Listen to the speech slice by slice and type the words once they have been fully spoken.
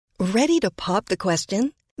Ready to pop the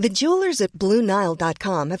question? The jewelers at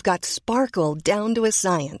BlueNile.com have got sparkle down to a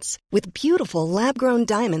science with beautiful lab-grown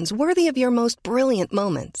diamonds worthy of your most brilliant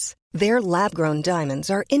moments. Their lab-grown diamonds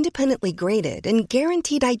are independently graded and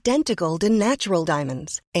guaranteed identical to natural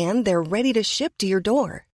diamonds, and they're ready to ship to your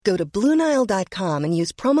door. Go to BlueNile.com and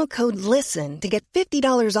use promo code LISTEN to get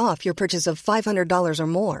 $50 off your purchase of $500 or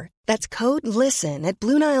more. That's code LISTEN at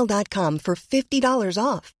BlueNile.com for $50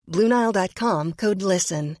 off. BlueNile.com, code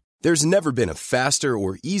LISTEN. There's never been a faster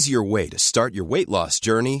or easier way to start your weight loss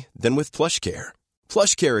journey than with PlushCare.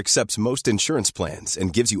 PlushCare accepts most insurance plans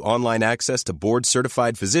and gives you online access to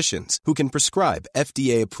board-certified physicians who can prescribe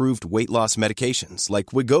FDA-approved weight loss medications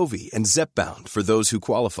like Wegovy and Zepbound for those who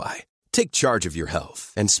qualify. Take charge of your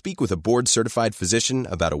health and speak with a board-certified physician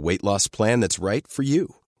about a weight loss plan that's right for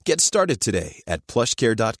you. Get started today at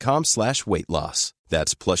plushcare.com/weight loss.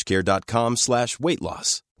 That's plushcare.com/weight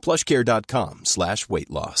loss. plushcare.com/weight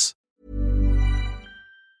loss.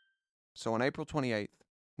 So on April 28th,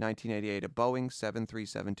 1988, a Boeing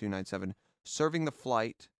 737-297 serving the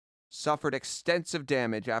flight suffered extensive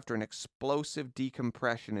damage after an explosive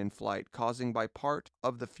decompression in flight, causing by part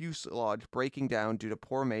of the fuselage breaking down due to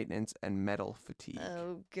poor maintenance and metal fatigue.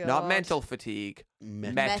 Oh, God. Not mental fatigue,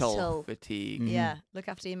 metal fatigue. Yeah, look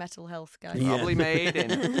after your mental health, guys. Probably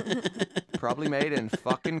made in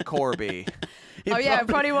fucking Corby. It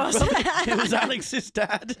probably was. It was Alex's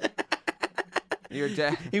dad. Your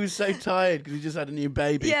dad. He was so tired because he just had a new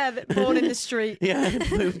baby. Yeah, born in the street. Yeah,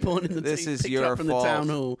 he was born in the This is picked your up from fault. the town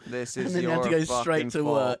hall. This is and then your he had to go straight to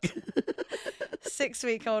fault. work.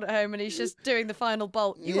 6-week-old at home, and he's just doing the final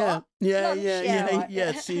bolt. You yeah, are? yeah, Lunch? yeah.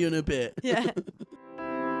 Right. See you in a bit. Yeah.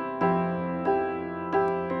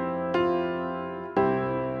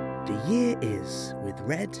 The Year Is with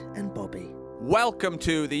Red and Bobby. Welcome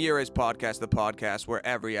to The Year Is Podcast, the podcast where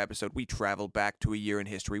every episode we travel back to a year in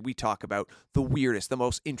history. We talk about the weirdest, the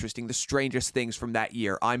most interesting, the strangest things from that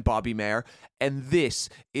year. I'm Bobby Mayer, and this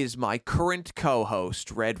is my current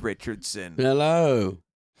co-host, Red Richardson. Hello.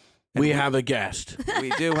 We have a guest.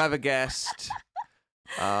 We do have a guest.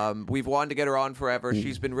 We've wanted to get her on forever.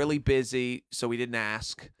 She's been really busy, so we didn't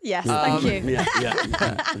ask. Yes, thank you.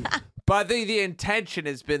 Yeah. But the intention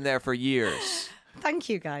has been there for years. Thank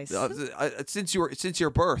you, guys. Since your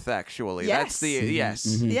birth, actually. Yes. That's the yes.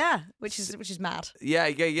 Mm-hmm. Yeah, which is mad.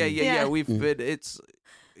 Yeah. We've been.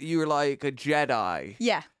 You're like a Jedi.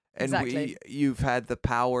 Yeah, And exactly. you've had the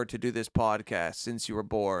power to do this podcast since you were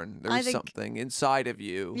born. I There's think- something inside of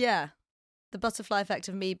you. Yeah, the butterfly effect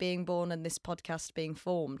of me being born and this podcast being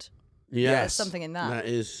formed. Yes. There's something in that. That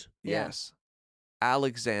is Yes.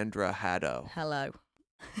 Alexandra Haddow. Hello.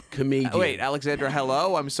 comedian. Wait, Alexandra,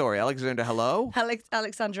 hello? I'm sorry. Alexandra, hello?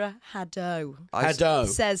 Alexandra Haddow. Haddow.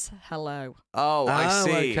 Says hello. Oh, I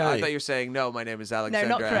see. okay. I thought you were saying, no, my name is No, Alexandra.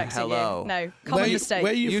 not correcting hello. you. No, common mistake.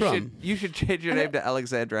 Where are you from? You should change your name to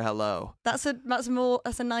Alexandra Hello. That's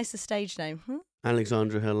a nicer stage name.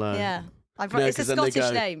 Alexandra, hello. Yeah. No, It's a 'cause then they Scottish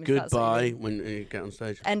go, name. if that's what Goodbye you mean. when you get on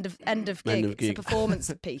stage. End of gig. End of It's gig. a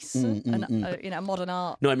performance piece, modern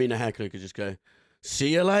art. No, I mean a heckler could just go,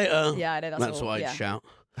 see you later. Yeah, I know that's all, what I'd yeah. shout.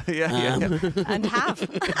 yeah. And have.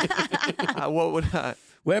 What would I...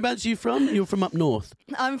 Whereabouts are you from? You're from up north.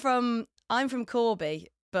 I'm from Corby,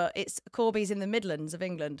 but Corby's in the Midlands of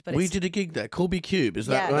England. But We it's, did a gig there, Corby Cube. Is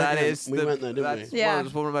that Yeah. right? That is we went there, didn't that's we? Yeah.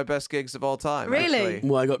 one of my best gigs of all time. Really? Actually.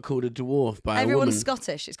 Well, I got called a dwarf by a woman. everyone's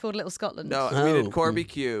Scottish. It's called Little Scotland. No, we Oh. did Corby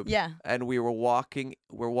Cube. Yeah. And we're walking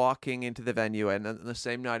into the venue, and on the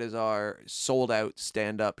same night as our sold out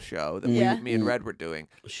stand up show that Yeah. me and Red were doing,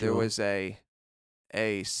 Sure. there was a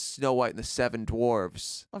Snow White and the Seven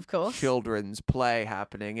Dwarfs Of course. children's play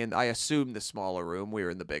happening, and I assumed the smaller room. We were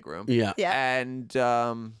in the big room. Yeah. Yeah. And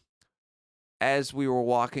as we were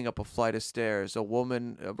walking up a flight of stairs, a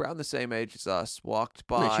woman around the same age as us walked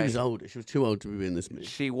by. No, she was older. She was too old to be in this movie.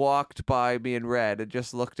 She walked by me and Red and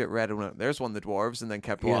just looked at Red and went, "There's one of the dwarves," and then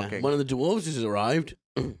kept walking. One of the dwarves has arrived.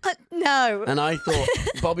 No. And I thought,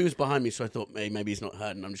 Bobby was behind me, so I thought, maybe he's not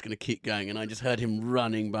heard, and I'm just going to keep going. And I just heard him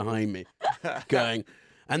running behind me, going.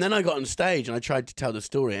 And then I got on stage and I tried to tell the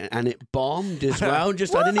story, and it bombed as well. I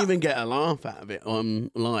didn't even get a laugh out of it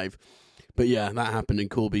on live. But yeah, that happened in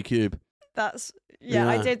Corby Cube. That's I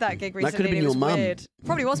Yeah. did that gig recently. That could have been and it was your mum. weird.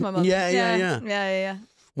 Probably was my mum. Yeah.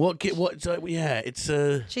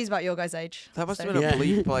 It's She's about your guys' age. That must so- have been Yeah. a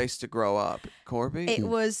bleak place to grow up, Corby. It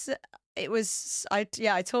was.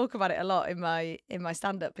 I talk about it a lot in my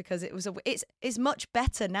stand up because it's much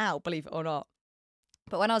better now, believe it or not.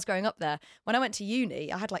 But when I was growing up there, when I went to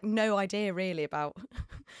uni, I had like no idea really about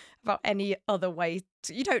about any other way.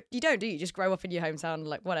 You don't do. You just grow up in your hometown,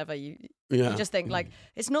 like whatever. You just think like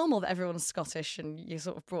it's normal that everyone's Scottish and you're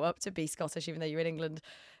sort of brought up to be Scottish, even though you're in England.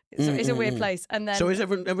 It's a weird place. And then so is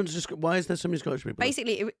everyone's just, why is there so many Scottish people?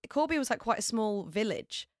 Basically, Corby was like quite a small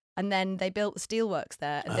village, and then they built the steelworks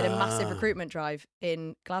there and did a massive recruitment drive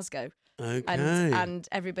in Glasgow. Okay. And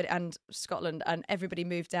everybody and Scotland and everybody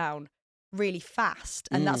moved down really fast,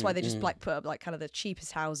 and that's why they just like put up like kind of the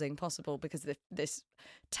cheapest housing possible, because this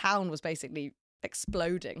town was basically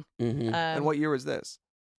exploding. And what year was this?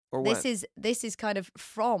 Or this is kind of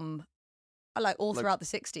from like all throughout the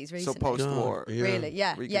 60s, really. So post-war, really,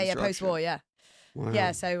 yeah, post-war, yeah. Wow.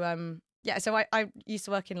 Yeah, so I used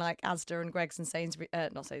to work in like Asda and Greggs and Sainsbury's,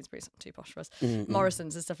 not Sainsbury's, too posh for us,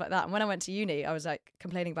 Morrison's and stuff like that. And when I went to uni, I was like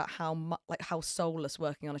complaining about how soulless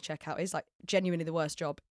working on a checkout is. Like genuinely the worst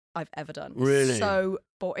job I've ever done. Really? So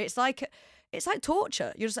boring. It's like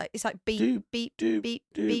torture. You're just like, it's like beep, beep, beep, beep,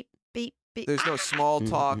 beep, beep. There's no small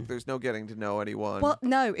talk. There's no getting to know anyone. Well,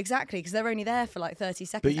 no, exactly, because they're only there for like 30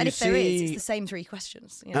 seconds. And if there is, it's the same 3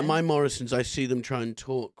 questions. You know? At my Morrison's, I see them try and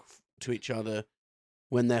talk to each other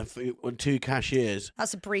when they're 2 cashiers.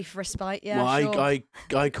 That's a brief respite, yeah. Well,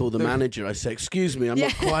 sure. I call the manager. I say, "Excuse me, I'm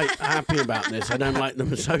not quite happy about this. I don't like them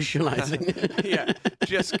socialising." Yeah,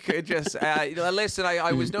 just listen.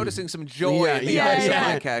 I was noticing some joy in the eyes of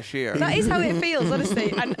my cashier. That is how it feels,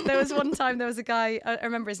 honestly. And there was one time there was a guy. I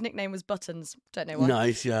remember his nickname was Buttons. Don't know why.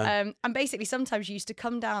 Nice, yeah. And basically, sometimes you used to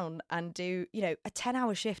come down and do, a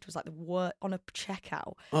 10-hour shift was like the worst on a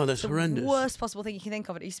checkout. Oh, that's horrendous. The worst possible thing you can think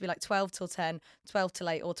of. It used to be like 12 till 10, 12 till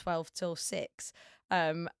 8, or 12 till 6.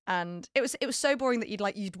 And it was so boring that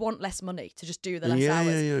you'd want less money to just do the less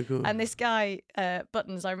hours. Yeah, cool. And this guy,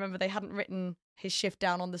 Buttons, I remember they hadn't written his shift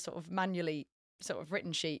down on the sort of manually sort of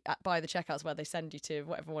written sheet by the checkouts where they send you to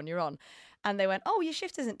whatever one you're on. And they went, "Oh, your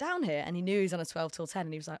shift isn't down here." And he knew he was on a 12 till 10.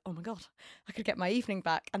 And he was like, "Oh my God, I could get my evening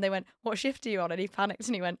back." And they went, "What shift are you on?" And he panicked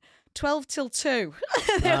and he went, 12 till 2.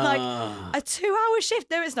 They were like, "A 2-hour shift?"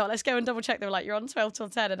 "No, it's not. Let's go and double check." They were like, "You're on 12 till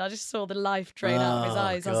 10. And I just saw the life drain out of his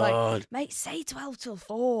eyes. God. I was like, "Mate, say 12 till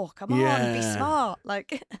 4. Come on, be smart."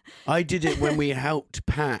 Like, I did it when we helped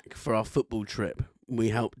pack for our football trip. We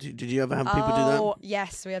helped. Did you ever have people do that? Oh,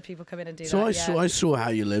 yes, we had people come in and do that. So I saw how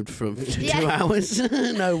you lived for 2 hours.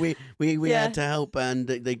 No, we had to help, and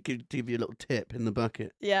they could give you a little tip in the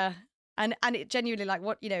bucket. Yeah, and it genuinely, like,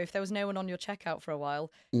 what, if there was no one on your checkout for a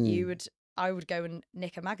while, I would go and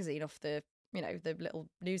nick a magazine off the the little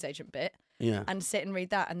newsagent bit, and sit and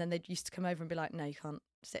read that, and then they used to come over and be like, "No, you can't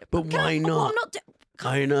sit." But why not? Oh, I'm not.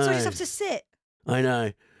 I know. So I just have to sit. I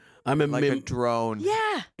know. I remember like a drone.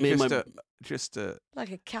 Yeah. Just a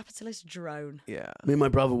like a capitalist drone. Yeah. Me and my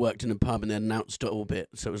brother worked in a pub, and they had an outside bit,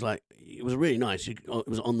 so it was really nice. It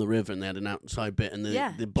was on the river, and they had an outside bit, and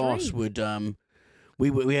the boss would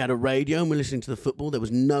we had a radio, and we're listening to the football. There was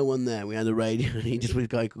no one there. We had a radio, and this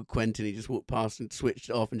guy called Quentin. He just walked past and switched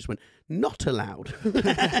it off, and just went, "Not allowed."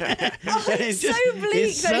 It's so bleak.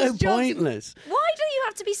 It's so pointless. Why do you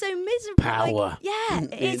have to be so miserable? Power.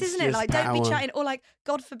 It is, isn't it? Like, power. Don't be chatting, or like,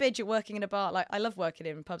 God forbid, you're working in a bar. Like, I love working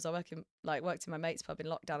in pubs. I worked in my mate's pub in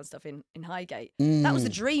lockdown and stuff in Highgate. That was the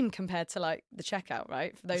dream compared to like the checkout,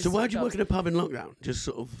 right? For those. So why'd you work in a pub in lockdown? Just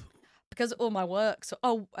sort of because all my work. So,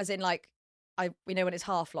 as in like. When it's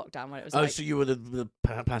half lockdown, when it was. Oh, so you were the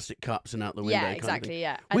plastic cups and out the window. Yeah, exactly.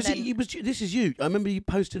 Yeah. This is you. I remember you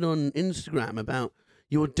posted on Instagram about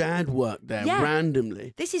your dad worked there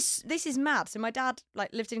randomly. This is mad. So my dad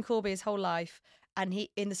lived in Corby his whole life, and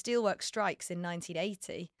he in the steelworks strikes in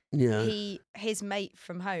 1980. Yeah. His mate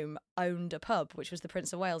from home owned a pub, which was the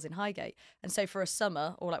Prince of Wales in Highgate. And so for a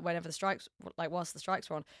summer, or whenever the strikes, whilst the strikes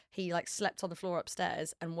were on, he slept on the floor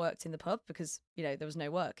upstairs and worked in the pub because, there was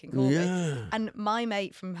no work in Corby. Yeah. And my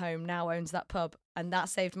mate from home now owns that pub, and that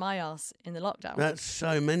saved my ass in the lockdown. That's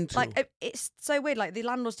so mental. It's so weird. The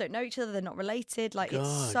landlords don't know each other. They're not related.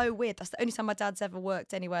 It's so weird. That's the only time my dad's ever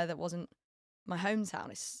worked anywhere that wasn't my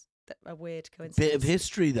hometown. It's a weird coincidence. Bit of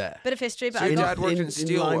history there. But so your dad worked in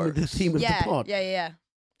steelworks. line with the theme of the pod. Yeah.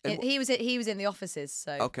 He was in the offices.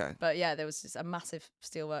 So okay. But yeah, there was just a massive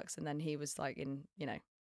steelworks, and then he was in I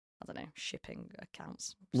don't know, shipping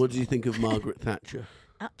accounts. What do you think of Margaret Thatcher?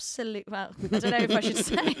 Absolutely. Well, I don't know if I should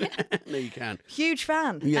say. No, you can. Huge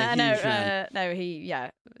fan. Yeah, huge fan. No,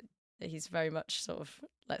 he's very much sort of.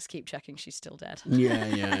 Let's keep checking she's still dead.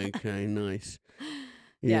 Yeah. Okay, nice.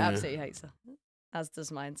 Yeah, absolutely hates her. As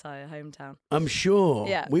does my entire hometown. I'm sure.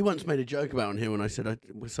 Yeah. We once made a joke about on here when I said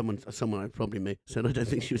someone probably me said I don't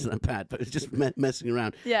think she was that bad, but it was just messing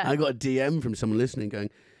around. Yeah. I got a DM from someone listening going,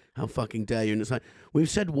 "How fucking dare you?" And it's like, we've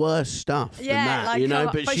said worse stuff than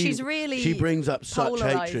that, but she's really she brings up such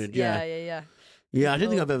polarized. hatred. Yeah. Yeah, I don't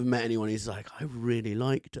think people. I've ever met anyone who's like, I really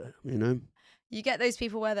liked her, you know? You get those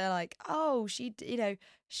people where they're like, oh, she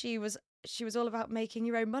was all about making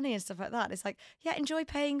your own money and stuff like that. It's like, yeah, enjoy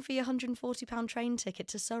paying for your £140 train ticket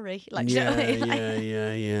to Surrey. Like, do you know what I mean? Like,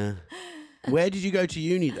 yeah. Where did you go to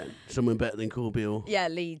uni then? Somewhere better than Corby or yeah,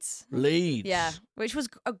 Leeds. Leeds? Yeah, which was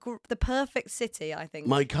the perfect city, I think.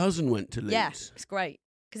 My cousin went to Leeds. Yeah, it's great.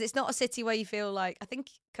 Because it's not a city where you feel like, I think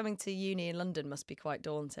coming to uni in London must be quite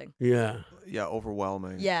daunting. Yeah. Yeah,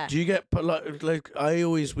 overwhelming. Yeah. Do you get, like I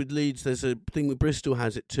always, with Leeds, there's a thing with Bristol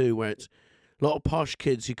has it too, where it's a lot of posh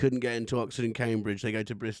kids who couldn't get into Oxford and Cambridge, they go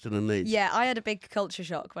to Bristol and Leeds. Yeah, I had a big culture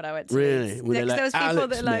shock when I went to Really? Leeds. Well, they're like, there was people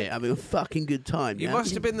Alex, that mate, having a fucking good time. You yeah?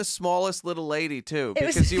 must have been the smallest little lady too, It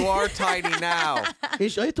was- because you are tiny now. I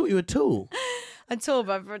thought you were tall. I'm tall,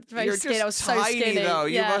 but I'm very You're skinny. just I was so tiny, skinny. though.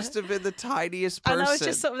 You Yeah. must have been the tiniest person. And I was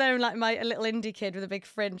just sort of there, like a little indie kid with a big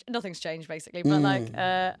fringe. Nothing's changed basically, but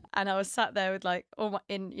and I was sat there with like all my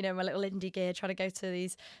my little indie gear, trying to go to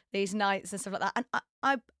these nights and stuff like that.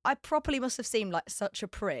 And I properly must have seemed like such a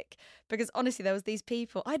prick because honestly, there was these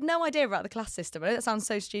people. I had no idea about the class system. I know that sounds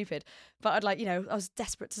so stupid, but I was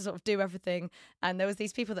desperate to sort of do everything. And there was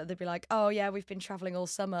these people that they'd be like, "Oh yeah, we've been traveling all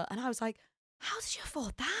summer," and I was like, how did you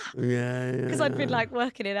afford that? Yeah. Because I'd been like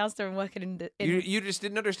working in Asda and working in. You just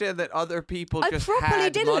didn't understand that other people I just properly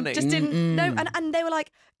had didn't, money. just didn't know. And they were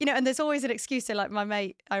like, and there's always an excuse. So like my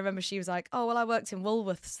mate, I remember she was like, oh, well, I worked in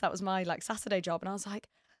Woolworths. That was my like Saturday job. And I was like,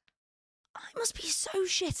 I must be so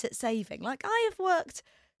shit at saving. Like I have worked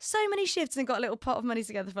so many shifts and got a little pot of money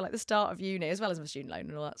together for like the start of uni, as well as my student loan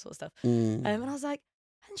and all that sort of stuff. And I was like,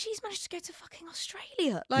 and she's managed to go to fucking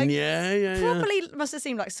Australia. Like, properly must have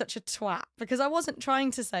seemed like such a twat because I wasn't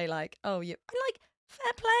trying to say like, oh, like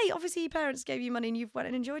fair play. Obviously, your parents gave you money and you've went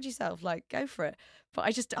and enjoyed yourself. Like, go for it. But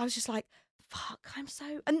I was just like, fuck, I'm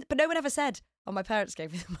so. But no one ever said, oh, my parents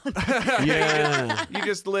gave me the money. Yeah. You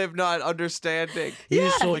just live not understanding. You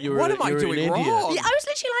just thought you were. What am I doing wrong? Yeah, I was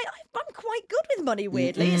literally like, I'm quite good with money.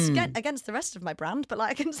 Weirdly, it's against the rest of my brand, but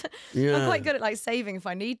like, I'm quite good at like saving if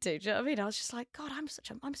I need to. Do you know what I mean? I was just like, God, I must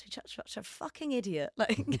be such a fucking idiot.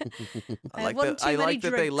 Like, I like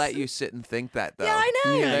that they let you sit and think that though. Yeah, I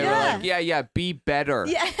know. They were like, be better.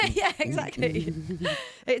 Yeah, exactly.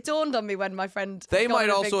 It dawned on me when my friend. They got might in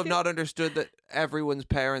a also big have not understood that everyone's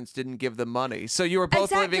parents didn't give them money. So you were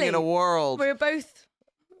both living in a world. We were both.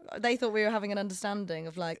 They thought we were having an understanding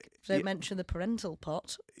of like, don't mention the parental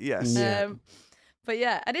pot. Yes. But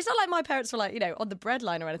yeah, and it's not like my parents were like, on the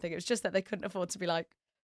breadline or anything. It was just that they couldn't afford to be like,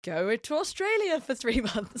 go to Australia for 3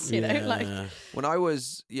 months. You know, like when I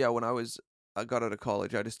got out of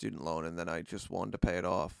college, I had a student loan, and then I just wanted to pay it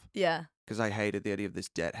off. Yeah. Because I hated the idea of this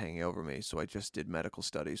debt hanging over me, so I just did medical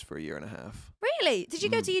studies for a year and a half. Really? Did you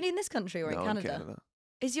go to uni in this country or No, in Canada?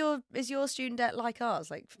 Is your student debt like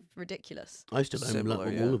ours, like ridiculous? I still own Similar,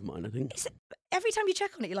 all of mine, I think. Every time you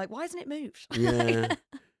check on it, you're like, why hasn't it moved? Yeah.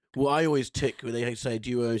 Well, I always tick when they say, do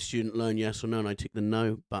you owe a student loan, yes or no? And I tick the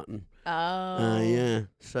no button. Oh. Yeah.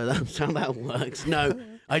 So that's how that works. No,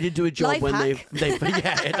 I did do a job Life when hack. they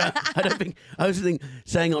I don't think, I was thinking,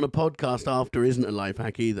 saying on a podcast after isn't a life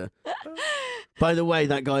hack either. By the way,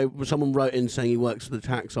 that guy, someone wrote in saying he works for the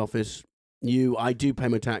tax office. I do pay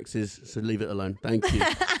my taxes, so leave it alone. Thank you.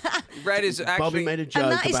 Red is actually... Bobby made a joke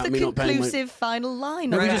And that is about the me not paying my... conclusive final line.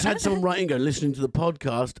 No, we of just it. had someone writing, go listening to the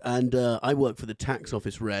podcast, and I work for the tax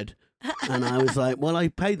office, Red. And I was like, well, I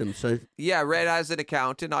pay them, so Yeah, Red has an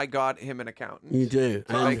accountant. I got him an accountant. you do.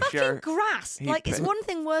 To make Fucking sure. grass. he Like, it's pay- one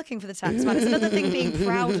thing working for the tax man, it's another thing being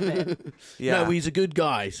proud of it. Yeah. No, he's a good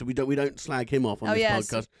guy, so we don't slag him off on Oh, this yeah.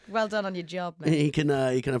 podcast. Well done on your job, mate. He can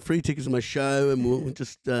have free tickets to my show, and we'll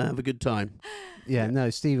just have a good time. Yeah, no,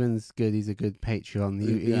 Stephen's good. He's a good Patreon.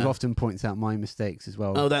 He Yeah. often points out my mistakes as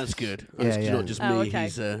well. Oh, that's good. Yeah, It's yeah. not just me. Oh, okay.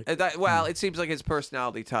 He's Well, it seems like his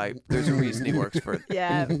personality type. There's a reason he works for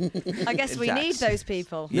Yeah. I guess In we tax. need those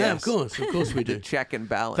people. yeah, Yes. of course we the do. check and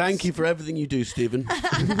balance. Thank you for everything you do, Stephen.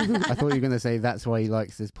 I thought you were going to say that's why he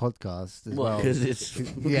likes this podcast as well. Because it's Yeah,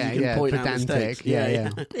 you can yeah, point out pedantic. mistakes. Yeah.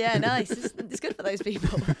 Yeah, nice. It's good for those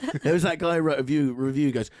people. There was that guy who wrote a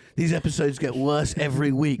review goes, these episodes get worse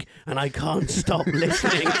every week and I can't stop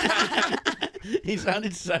listening. He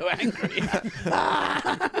sounded so angry.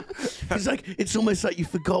 He's like, it's almost like you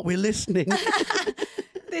forgot we're listening.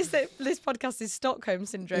 This podcast is Stockholm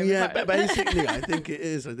Syndrome. Yeah, apparently. basically, I think it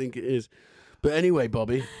is. But anyway,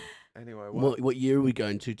 Bobby, Anyway, what year are we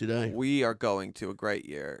going to today? we are going to a great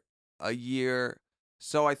year. A year.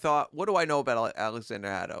 So I thought, what do I know about Alexandra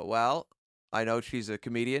Haddow? Well, I know she's a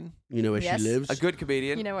comedian. You know where Yes. she lives? A good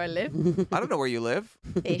comedian. You know where I live? I don't know where you live.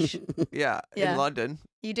 Ish. Yeah, Yeah. in London.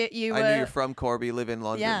 You did. You were. I knew you're from Corby, you live in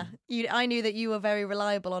London. Yeah. I knew that you were very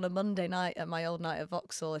reliable on a Monday night at my old night at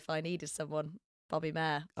Vauxhall. If I needed someone, Bobby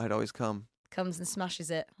Mayer I'd always come. comes and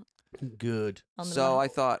smashes it Good. on the So night. I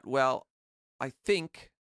thought, well, I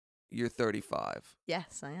think you're 35.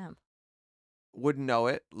 Yes, I am. Wouldn't know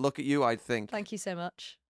it. Look at you, I'd think. Thank you so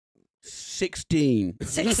much. 16.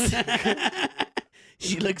 16.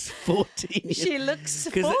 She looks 14. She looks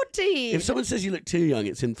 'Cause 14. If someone says you look too young,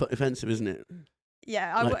 it's offensive, isn't it?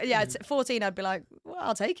 Yeah, it's 14. I'd be like, well,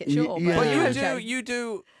 I'll take it, sure. Yeah. But you're you okay. you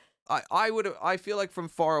do. I feel like from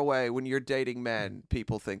far away, when you're dating men,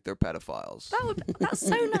 people think they're pedophiles. That's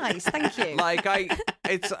so nice. Thank you. Like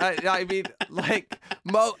I mean, like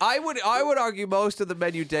I would argue most of the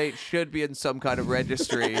men you date should be in some kind of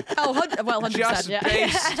registry. Oh, 100%. Just yeah.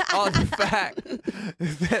 based on the fact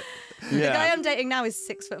that The guy I'm dating now is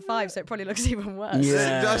 6'5", so it probably looks even worse.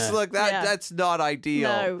 Yeah. it does look Yeah. that's not ideal.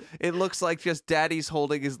 No. It looks like just daddy's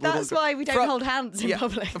holding his little. That's why we don't hold hands in yeah,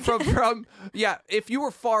 public. From if you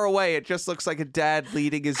were far away, it just looks like a dad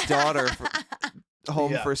leading his daughter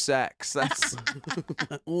home Yeah. for sex. That's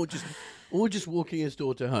or just walking his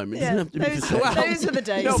daughter home. It Yeah, doesn't have to be for those, sex. those are the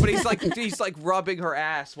days. no, but he's like rubbing her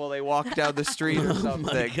ass while they walk down the street or Oh my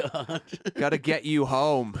something. God. Gotta get you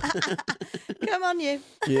home. Come on, you.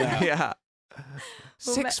 Yeah. Yeah.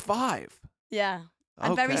 Well, 6'5". Yeah.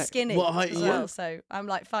 I'm very Okay. skinny What height as are you? well, so I'm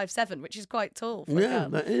like 5'7", which is quite tall for a Yeah, girl.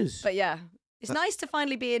 that is. But yeah, it's nice to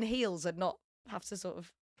finally be in heels and not have to sort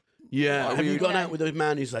of. Yeah. Are Have you we- gone Yeah. out with a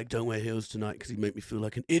man who's like, don't wear heels tonight because he'd make me feel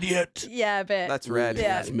like an idiot? Yeah, a bit. That's red.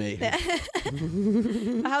 Yeah. That's me.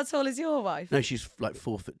 How tall is your wife? No, she's like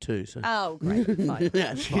 4'2", so. Oh, great. Fine.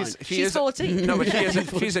 Yeah, it's fine. She's 14. No, but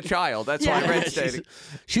she's a child. That's Yeah. why Yeah, Red's dating.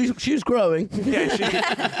 she's growing. Yeah, she,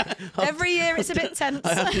 Every year it's a bit tense.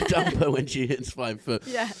 I have to dump her when she hits 5 foot.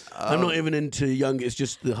 Yeah. I'm not even into young. It's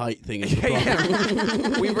just the height thing is the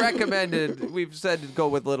problem. we've said to go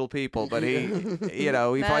with little people, but he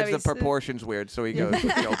No, finds the he's- proportions weird, so he goes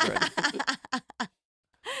with children.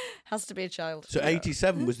 Has to be a child. So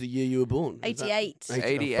 87 was the year you were born. Is that- 88.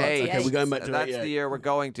 88. Okay, we're going back to That's 88. the year we're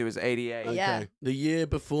going to is 88. Okay. Yeah. The year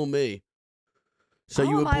before me. So oh,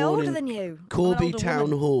 you were am I born older in than you? I'm an Corby older Town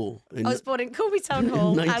woman. Hall in I was born in Corby Town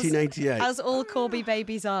Hall. 1988. As all Corby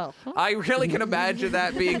babies are. I really can imagine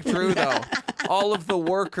that being true, though. All of the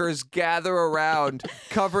workers gather around,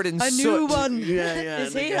 covered in A soot. new one yeah.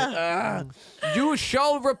 is they here. go, "Ah." You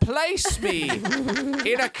shall replace me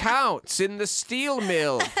in accounts in the steel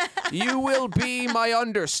mill. You will be my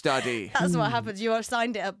understudy. That's what happens. You are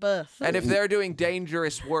assigned it at birth. And if they're doing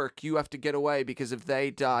dangerous work, you have to get away because if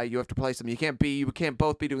they die, you have to place them. You can't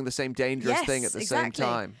both be doing the same dangerous Yes, thing at the exactly. same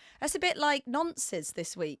time. That's a bit like nonces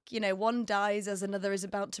this week. You know, one dies as another is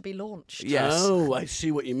about to be launched. Yes. Oh, I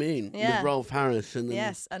see what you mean. Yeah. With Rolf Harris and then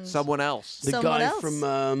Yes, and Someone else. the someone guy else.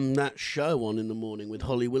 from that show on in the morning with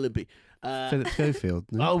Holly Willoughby. Philip Schofield.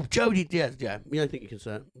 No? Oh, Jodie. Yeah. I think you can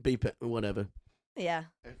say it. Beep it or whatever. yeah.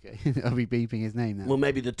 Okay. Are we beeping his name now? Well,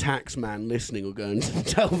 maybe the tax man listening will go and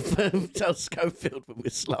tell Schofield when we're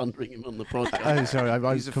slandering him on the podcast. Oh, sorry.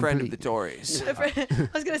 I He's a friend of the Tories. I thought you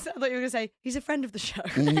were going to say he's a friend of the show.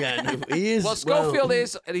 Yeah, no, he is. Well, Schofield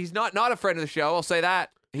is, and he's not a friend of the show. I'll say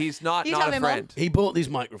that. He's not You not tell a him, Mum. friend. He bought these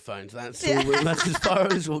microphones. That's Yeah. that's as far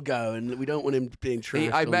as we'll go, and we don't want him being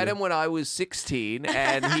trashed. I on met the- him when I was 16,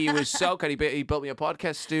 and he was so kind. He built me a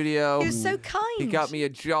podcast studio. He was so kind. He got me a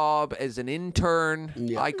job as an intern.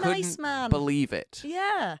 Yeah. I couldn't Nice man. believe it.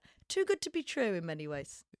 Yeah. Too good to be true in many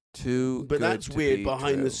ways. Too But good that's to weird be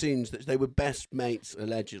behind true. the scenes that they were best mates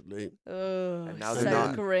allegedly. Oh, And now so they're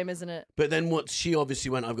not. grim, isn't it? But then what she obviously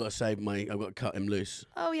went, I've got to cut him loose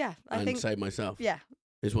Oh, yeah. I and think. save myself. Yeah.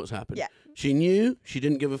 Is what's happened. Yeah. She knew, she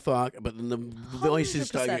didn't give a fuck, but then the voices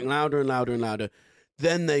started 100%. getting louder and louder and louder.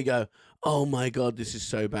 Then they go, oh my God, this is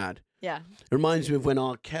so bad. Yeah. It reminds me of when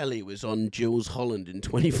R. Kelly was on Jules Holland in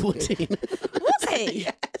 2014. Was he?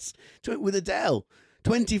 Yes, with Adele.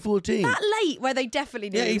 2014. That late, where they definitely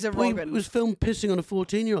knew Yeah, he was a he Robin. was filmed pissing on a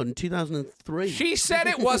 14-year-old in 2003. She said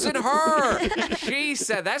it wasn't her. She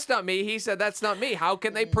said, that's not me. He said, that's not me. How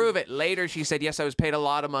can they prove it? Later, she said, yes, I was paid a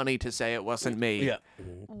lot of money to say it wasn't me. Yeah.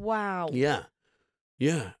 Wow. Yeah.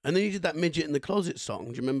 Yeah. And then he did that Midget in the Closet song.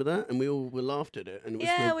 Do you remember that? And we laughed at it. And it was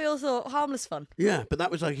Yeah, for- we all thought harmless fun. yeah, but that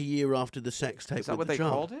was like a year after the sex tape. Is that with what the they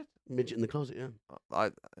child. called it? Midget in the Closet, yeah.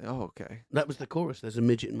 Okay. That was the chorus. There's a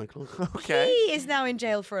midget in my closet. Okay. He is now in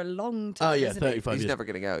jail for a long time. Oh, yeah, isn't he? 35 He's years. never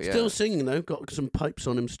getting out, yeah. Still singing, though. Got some pipes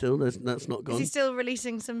on him still. That's not Is gone. he still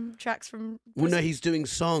releasing some tracks from? Well, no, prison? he's doing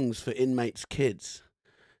songs for inmates' kids.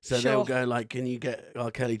 So they'll Sure. go like, "Can you get R.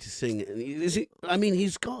 Kelly to sing it?" And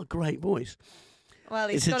he's got a great voice. Well,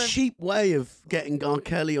 he's It's a got cheap way of getting R.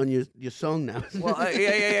 Kelly on your song now. Well,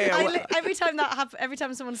 yeah. I Well, every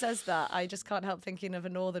time someone says that, I just can't help thinking of a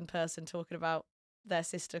northern person talking about their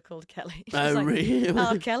sister called Kelly. She's Oh, like, really?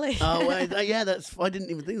 Oh, Kelly. Oh, wait, yeah, I didn't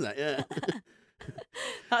even think that. Yeah,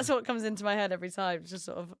 That's what comes into my head every time. Just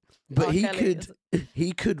sort of. but R. Kelly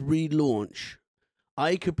he could relaunch.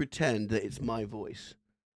 I could pretend that it's my voice,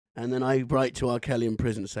 and then I write to R. Kelly in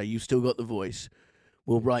prison and say, "You've still got the voice.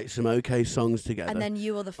 We'll write some okay songs together. And then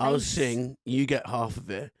you are the face. I'll sing. You get half of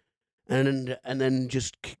it." And then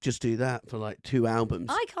just do that for like 2 albums.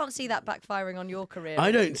 I can't see that backfiring on your career.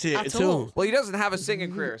 I don't see it at all. he doesn't have a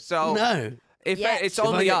singing career, so No. if Yet. it's If I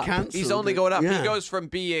only get up, he's cancelled, only going up. yeah. He goes from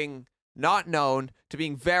being not known to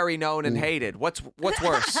being very known and hated. What's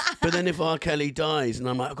worse? But then if R. Kelly dies and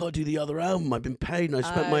I'm like, I've got to do the other album, I've been paid and I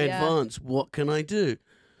spent my yeah. advance, what can I do?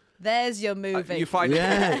 There's your movie. You find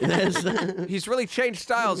Yeah, there's that. he's really changed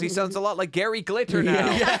styles. He sounds a lot like Gary Glitter now.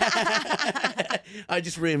 I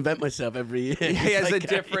just reinvent myself every year. He has It's a like,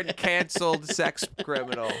 different canceled sex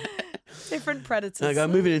criminal. Different predators. Like,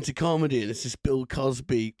 I'm moving into comedy and it's just Bill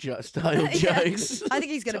Cosby style Yeah. jokes. I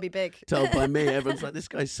think he's going to be big. Told by me. Everyone's like, this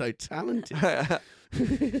guy's so talented.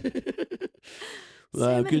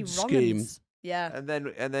 So many Good scheme. wrong-uns. Yeah. and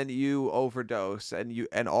then you overdose,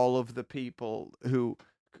 and all of the people who,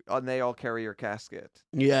 and they all carry your casket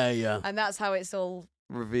Yeah. And that's how it's all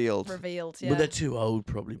revealed. revealed. Yeah. But they're too old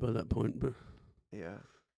probably by that point. But Yeah.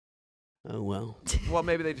 oh well. Well,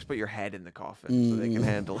 maybe they just put your head in the coffin so they can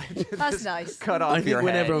handle it. That's Just nice. Cut off I think your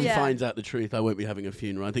when head. everyone Yeah. finds out the truth, I won't be having a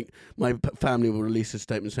funeral. I think my family will release a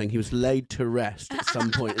statement saying he was laid to rest at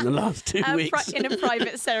some point in the last 2 weeks. In a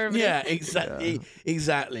private ceremony. Yeah, exactly.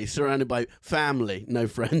 Exactly. Surrounded by family, no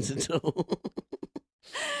friends at all.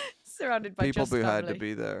 Surrounded by People just who family. had to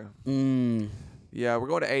be there. Mm. Yeah, we're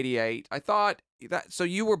going to 88. I thought that. So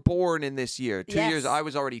you were born in this year. 2 years. Yes. I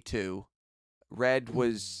was already 2. Red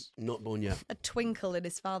was. Not born yet. A twinkle in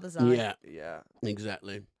his father's eye. Yeah, Yeah.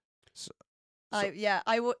 exactly.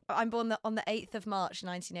 I'm born on the 8th of March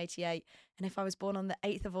 1988, and if I was born on the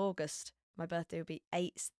 8th of August, my birthday would be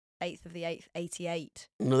 8th of the 8th, 88.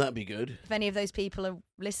 No, that'd be good. If any of those people are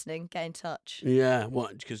listening, get in touch. Yeah,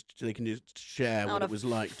 what? Because they can just share I what wanna it was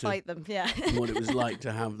like fight them, yeah. what it was like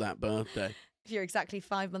to have that birthday. If you're exactly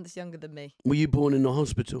 5 months younger than me. Were you born in a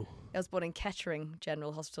hospital? I was born in Kettering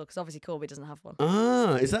General Hospital, because obviously Corby doesn't have one.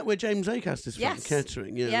 Ah, is that where James Acaster is from? Yes.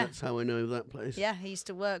 Kettering. Yeah, Yeah. that's how I know that place. Yeah, he used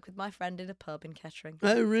to work with my friend in a pub in Kettering.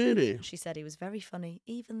 Oh, really? She said he was very funny,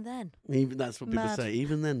 even then. Even that's what people Mad. say.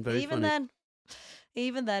 Even then, very even funny.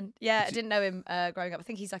 then. Yeah, I didn't know him growing up. I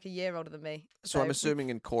think he's like a year older than me. So I'm assuming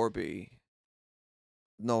in Corby,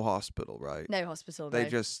 no hospital, right? No hospital, They no.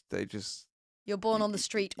 just. You're born on the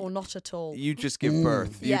street or not at all. You just give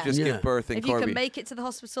birth. Yeah. You just Yeah. give birth in If you Corby. can make it to the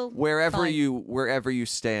hospital, wherever fine. you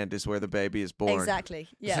stand is where the baby is born. Exactly.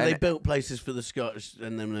 Yeah. So they built places for the Scottish,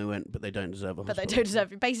 and then they went, but they don't deserve a but they hospital. don't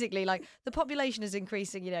deserve it. Basically, like the population is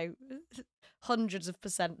increasing, hundreds of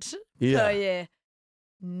percent Yeah. per year.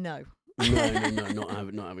 No. No, not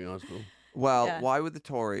having a hospital. Well, Yeah. why would the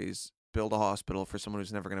Tories build a hospital for someone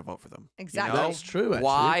who's never going to vote for them? Exactly. You know? That's true.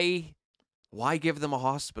 Actually. Why give them a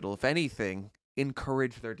hospital? If anything,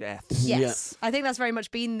 encourage their deaths. Yes. I think that's very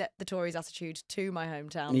much been the Tories' attitude to my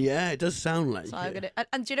hometown. Yeah, it does sound like So I'm it. gonna,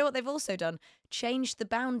 and do you know what they've also done? Changed the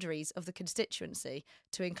boundaries of the constituency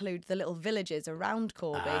to include the little villages around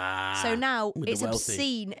Corby. So now with the it's wealthy.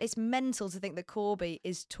 obscene. It's mental to think that Corby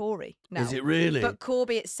is Tory now. Is it really? But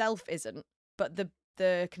Corby itself isn't. But the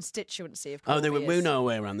constituency of Corby Oh, we is. know our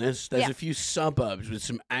way around this. There's Yeah. a few suburbs with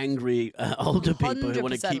some angry older people who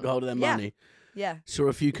want to 100%. keep hold of their Yeah. money. Yeah. Saw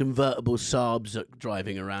a few convertible Saabs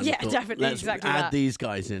driving around. Yeah, Thought, definitely, Let's exactly add that. these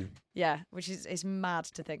guys in. Yeah. Which is mad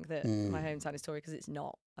to think that Mm. my hometown is Tory, because it's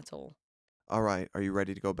not at all. All right, are you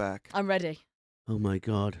ready to go back? I'm ready. Oh my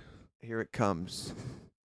God. Here it comes.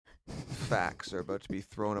 Facts are about to be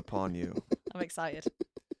thrown upon you. I'm excited.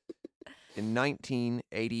 In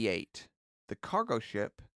 1988, the cargo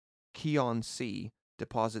ship Keon C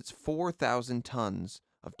deposits 4,000 tons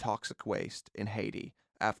of toxic waste in Haiti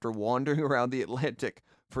after wandering around the Atlantic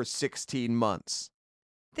for 16 months.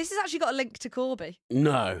 This has actually got a link to Corby.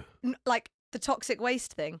 No. Like the toxic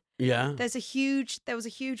waste thing. Yeah. There was a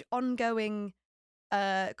huge ongoing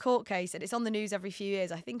court case, and it's on the news every few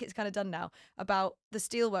years. I think it's kind of done now, about the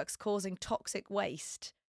steelworks causing toxic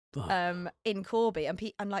waste Fuck. in Corby, and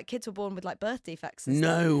like kids were born with like birth defects and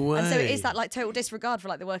stuff. No way. And so it is that like total disregard for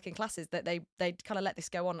like the working classes that they kind of let this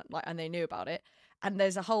go on, like, and they knew about it. And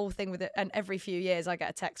there's a whole thing with it. And every few years I get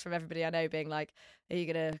a text from everybody I know being like, are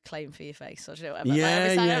you going to claim for your face or do you know whatever? Yeah,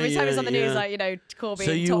 every time it's on the news, yeah. like, you know, Corby,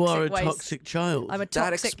 So you toxic are a waste. toxic child. I'm a That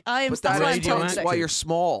toxic. I am. but That's that why I'm explains toxic. why you're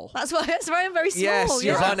small. That's why I'm very small. Yes,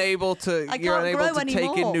 you're yeah. unable to. I You're can't unable grow to take in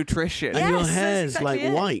anymore. nutrition. And your Yes, that's hair's exactly like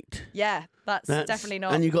it. white. Yeah, that's definitely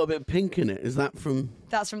not. And you got a bit of pink in it. Is that from?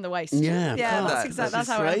 That's from the waist. Yeah, yeah, fuck, that's exactly. that's That's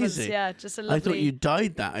how it happens. crazy. Yeah, just a lovely. I thought you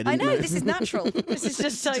dyed that. I didn't know this is natural. This is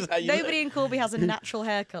just like how you nobody look. in Corby has a natural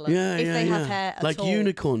hair colour. Yeah, if yeah, they yeah. have hair at like all.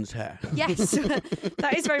 unicorn's hair. Yes,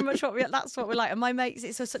 that is very much what we. That's what we're like. And my mates,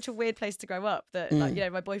 it's such a weird place to grow up. That like you know,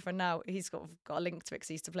 my boyfriend now, he's got a link to it because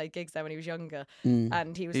he used to play gigs there when he was younger,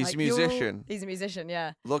 and he was He's like, a musician. He's a musician,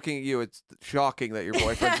 yeah. Looking at you, it's shocking that your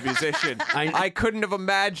boyfriend's a musician. I couldn't have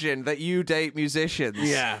imagined that you date musicians.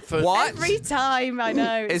 Yeah. What? Every time I know.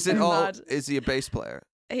 Is it's it so all? mad. Is he a bass player?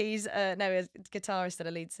 He's he's a guitarist and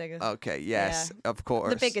a lead singer. Okay. Yes. Of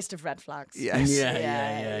course. The biggest of red flags. Yes.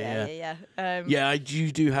 Yeah. Yeah. Yeah,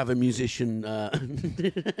 you do have a musician. I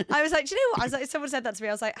was like, do you know what? I was like, someone said that to me.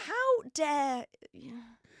 I was like, how dare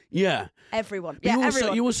Yeah. everyone? But Yeah,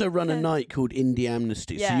 everyone. You also run a night called Indie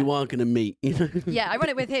Amnesty, so Yeah. you are going to meet. You know. Yeah, I run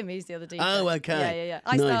it with him. He's the other DJ. Oh, okay. Yeah.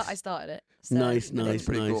 Nice. I started it. So, Nice.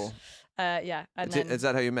 Pretty cool. Yeah, and then Is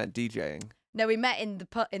that how you met DJing? no, we met in the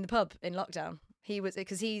pub in lockdown. He was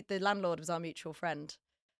because the landlord was our mutual friend.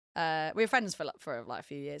 We were friends for like a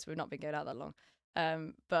few years. We've not been going out that long.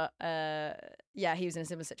 But yeah, he was in a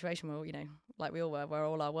similar situation where you know, like we all were, where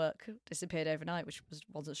all our work disappeared overnight, which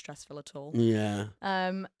wasn't stressful at all. Yeah.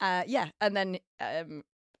 Yeah, and then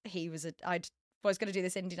he was I was going to do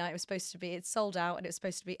this indie night. It was supposed to be it's sold out, and it was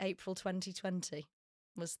supposed to be April 2020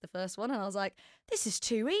 was the first one, and I was like, this is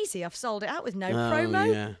too easy. I've sold it out with no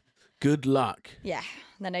promo. Yeah. Good luck. Yeah.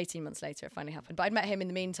 And then 18 months later, it finally happened. But I'd met him in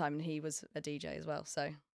the meantime, and he was a DJ as well. So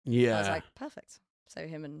Yeah. I was like, perfect. So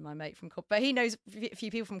him and my mate from Corby, but he knows a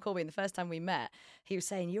few people from Corby. And the first time we met, he was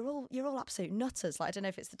saying, "You're all absolute nutters. Like I don't know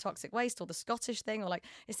if it's the toxic waste or the Scottish thing, or like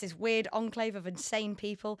it's this weird enclave of insane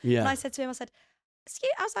people." Yeah. And I said to him, I said,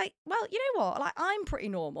 I was like, "Well, you know what? Like I'm pretty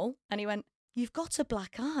normal." And he went, "You've got a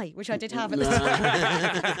black eye," which I did have at the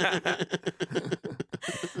time.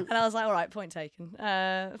 And I was like, all right, point taken.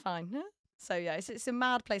 Fine. So yeah, it's a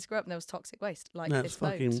mad place to grow up, and there was toxic waste like That's this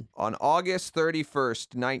boat. fucking. On August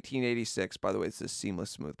 31st, 1986, by the way, it's a Seamless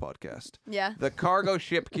Smooth podcast. Yeah. The cargo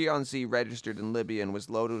ship Kion registered in Libya and was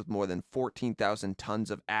loaded with more than 14,000 tons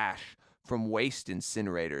of ash from waste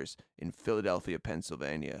incinerators in Philadelphia,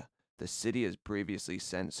 Pennsylvania. The city has previously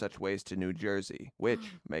sent such waste to New Jersey,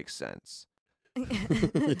 which makes sense.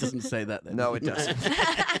 It doesn't say that then. No, it doesn't.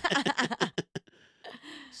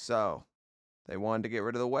 So, they wanted to get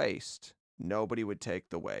rid of the waste. Nobody would take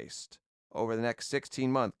the waste. Over the next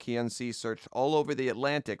 16 months, Kion searched all over the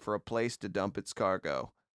Atlantic for a place to dump its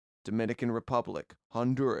cargo. Dominican Republic,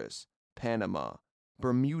 Honduras, Panama,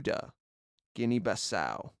 Bermuda,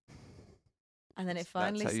 Guinea-Bissau. And then it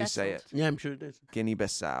finally That's how you say settled. it. Yeah, I'm sure it is.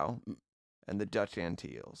 Guinea-Bissau and the Dutch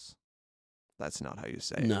Antilles. That's not how you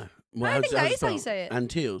say it. No. I think that how's is how you spelled? say it.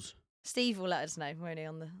 Antilles. Steve will let us know, won't he,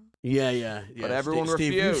 on the... Yeah. But everyone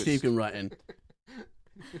Steve, refused. Steve can write in.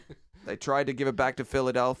 They tried to give it back to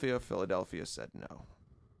Philadelphia. Philadelphia said no.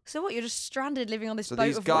 So what, you're just stranded living on this So boat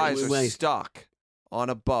these of guys waste? are waste. stuck on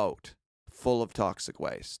a boat full of toxic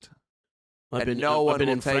waste. I've And been, no I've one been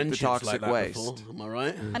will in take the friendships toxic like that waste. before. Am I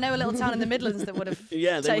right? I know a little town in the Midlands that would have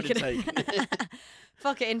Yeah, they would have taken it.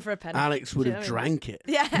 Fuck it in for a penny. Alex would Do you have know what I mean? drank it.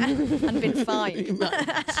 Yeah, and been fined.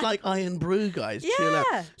 It's like Iron Brew, guys. Chill out.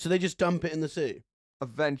 Yeah. So they just dump it in the sea.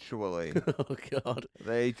 Eventually, Oh God.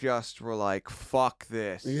 they just were like, fuck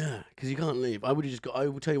this. Yeah, because you can't leave. I would have just got. I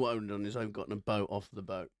will tell you what I would have done is I've gotten a boat off the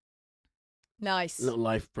boat, Nice. a little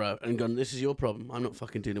life bro, and gone. This is your problem. I'm not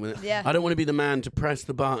fucking dealing with it. Yeah. I don't want to be the man to press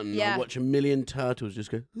the button. Yeah. and watch a million turtles just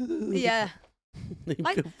go. Yeah. They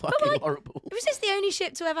I- feel but fucking like- horrible. Was this the only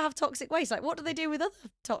ship to ever have toxic waste? Like, what do they do with other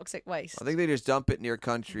toxic waste? I think they just dump it near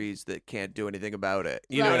countries that can't do anything about it.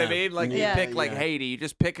 You know what I Right. mean? Like, Yeah. you pick, like, Yeah. Haiti. You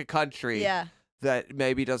just pick a country Yeah. that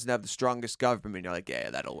maybe doesn't have the strongest government. And you're like, yeah,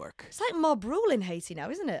 that'll work. It's like mob rule in Haiti now,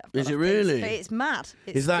 isn't it? I've got Is it a thing. really? But it's mad.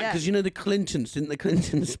 Is that yeah. because you know the Clintons? Didn't the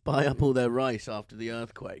Clintons buy up all their rice after the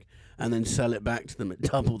earthquake and then sell it back to them at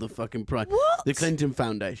double the fucking price? What? The Clinton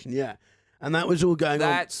Foundation, yeah. And that was all going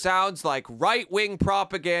That sounds like right-wing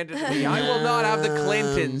propaganda to me. I will not have the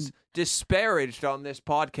Clintons disparaged on this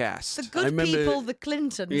podcast. The I good remember- people, the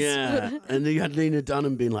Clintons. on. Yeah. And then you had Lena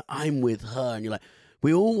Dunham being like, I'm with her. And you're like,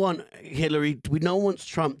 we all want Hillary. No one wants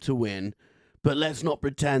Trump to win. But let's not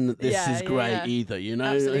pretend that this Yeah, is yeah, great yeah. either, you know?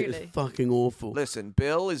 Absolutely. It's fucking awful. Listen,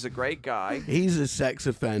 Bill is a great guy. He's a sex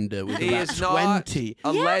offender with He about is not 20.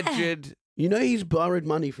 alleged. You know, he's borrowed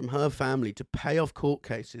money from her family to pay off court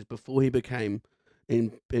cases before he became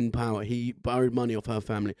in power. He borrowed money off her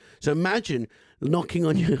family. So imagine knocking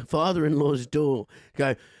on your father-in-law's door,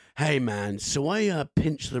 go, hey man, so I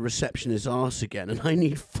pinched the receptionist's arse again and I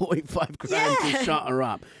need 45 grand to shut her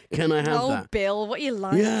up. Can I have that? Oh, Bill, what you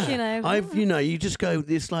like, You just go,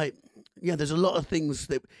 it's like, there's a lot of things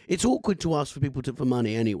that, it's awkward to ask for people for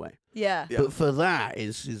money anyway. Yeah. But for that,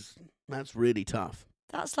 that's really tough.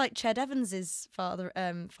 That's like Ched Evans's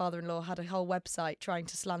father-in-law had a whole website trying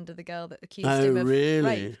to slander the girl that accused Oh, him of really?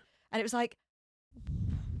 rape. And it was like,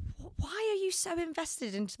 why are you so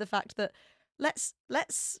invested into the fact that let's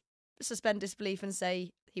suspend disbelief and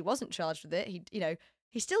say he wasn't charged with it.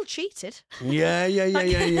 He still cheated. Yeah.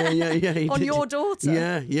 On your daughter.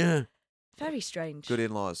 Yeah. Very strange. Good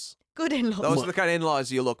in-laws. Good in-laws. Those are the kind of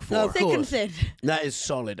in-laws you look for. No, of Thick and course. thin. That is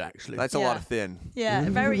solid, actually. That's a lot of thin. Yeah,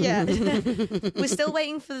 very, yeah. We're still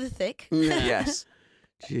waiting for the thick. Yes.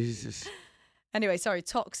 Jesus. Anyway, sorry,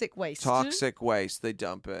 toxic waste. Toxic waste. They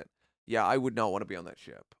dump it. Yeah, I would not want to be on that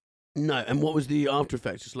ship. No, and what was the after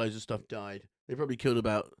effects? Just loads of stuff died. They probably killed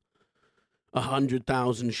about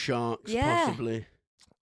 100,000 sharks, possibly.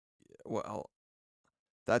 Well,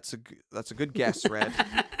 that's a good guess, Red.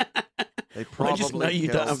 They probably I just know you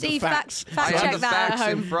don't have the Steve, facts. fact I check have the that at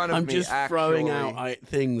facts in home. front of I'm me. just actually. throwing out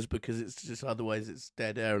things because it's just otherwise it's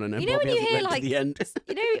dead air, and I know You know Bobby when you hasn't hear read like to the end.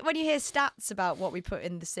 You know when you hear stats about what we put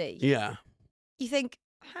in the sea, Yeah. you think,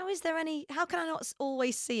 how can I not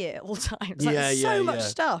always see it at all times? Like, Yeah, so much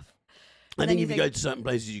stuff. I And think then if you go to certain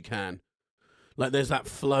places, you can. Like there's that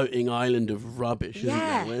floating island of rubbish, isn't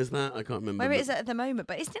there? Where's that? I can't remember. Where is it at the moment?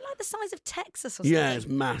 But isn't it like the size of Texas or something? Yeah, it's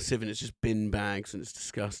massive and it's just bin bags and it's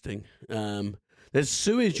disgusting. There's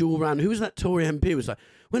sewage all around. Who was that Tory MP? It was like,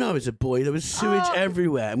 when I was a boy, there was sewage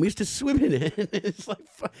everywhere, and we used to swim in it. It's like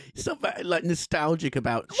it's not that, like nostalgic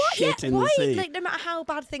about shit in the sea. Like, no matter how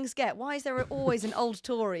bad things get, why is there always an old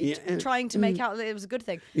Tory trying to make out that it was a good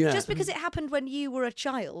thing? Yeah. Just because it happened when you were a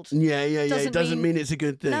child. Yeah. It doesn't mean it's a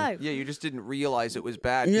good thing. No. Yeah, you just didn't realize it was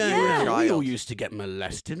bad. Yeah. You were a We all child. used to get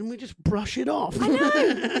molested, and we just brush it off. I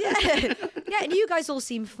know. Yeah, and you guys all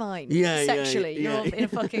seem fine. Yeah, sexually. yeah. You're all in a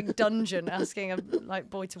fucking dungeon asking a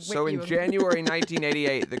boy to whip So you. in January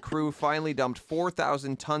 1988, the crew finally dumped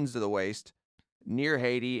 4,000 tons of the waste near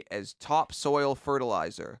Haiti as topsoil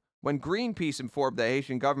fertilizer. When Greenpeace informed the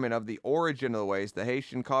Haitian government of the origin of the waste, the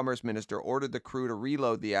Haitian Commerce Minister ordered the crew to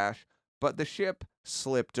reload the ash, but the ship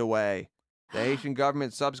slipped away. The Haitian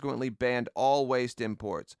government subsequently banned all waste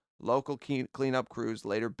imports. Local cleanup crews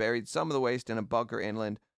later buried some of the waste in a bunker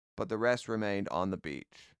inland, but the rest remained on the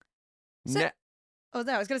beach. Oh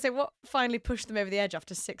no, I was going to say, what finally pushed them over the edge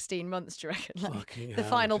after 16 months, do you reckon? Like, Fucking the hell,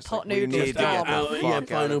 final just pot like, we noodles need to gone. get out. Yeah, Fuck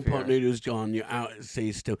final of here. pot noodles gone. You're out at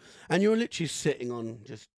sea still, and you're literally sitting on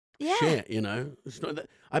just shit. You know, it's not that.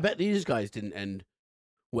 I bet these guys didn't end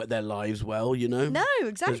their lives well. You know, No,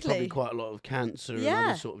 There's probably exactly. quite a lot of cancer and Yeah.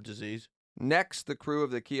 other sort of disease. Next, the crew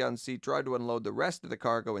of the Kian tried to unload the rest of the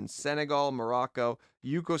cargo in Senegal, Morocco,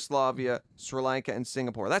 Yugoslavia, Sri Lanka, and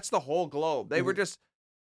Singapore. That's the whole globe. They were just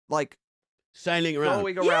like Sailing around,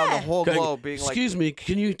 going around the whole going, globe, being excuse me,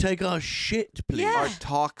 can you take our shit, please? like, our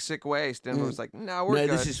toxic waste. And it was like, no, we're No, good.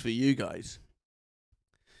 this is for you guys.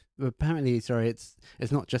 But apparently,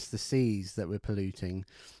 it's not just the seas that we're polluting.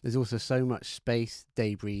 There's also so much space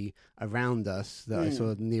debris around us that I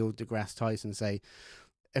saw Neil deGrasse Tyson say,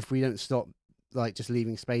 if we don't stop like just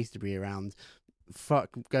leaving space debris around, fuck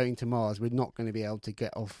going to Mars, we're not going to be able to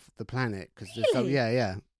get off the planet because Really?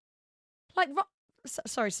 yeah. Like,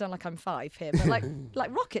 sorry to sound like I'm 5 here, but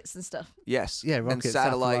like rockets and stuff. Yes. Yeah, and rockets,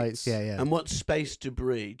 satellites. yeah. And what space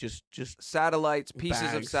debris? Just Satellites, pieces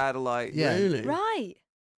of Bags. satellite. Yeah. really? Right.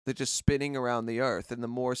 They're just spinning around the Earth. And the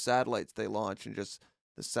more satellites they launch and just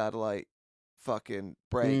the satellite fucking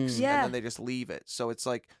breaks. Yeah. And then they just leave it. So it's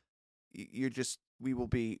like we will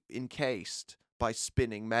be encased by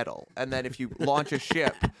spinning metal. And then if you launch a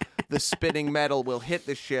ship, the spinning metal will hit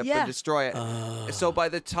the ship Yeah. and destroy it. So by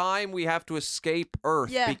the time we have to escape Earth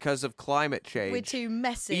Yeah. because of climate change, We're too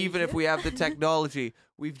messy. even if we have the technology,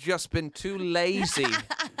 we've just been too lazy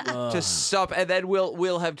to stop, and then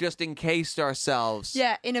we'll have just encased ourselves.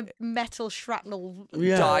 Yeah, in a metal shrapnel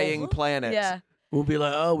Yeah. Dying planet. Yeah. We'll be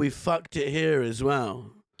like, oh, we fucked it here as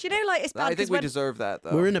well. Do you know, like, it's bad I 'cause think we when- deserve that,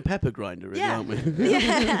 though. We're in a pepper grinder, really, Yeah. aren't we?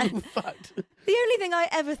 Yeah. Fucked. The only thing I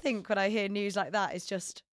ever think when I hear news like that is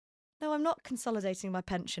just, no, I'm not consolidating my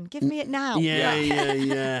pension. Give me it now.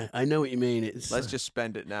 Yeah. I know what you mean. It's Let's just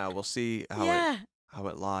spend it now. We'll see Yeah. how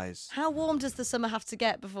it lies. How warm does the summer have to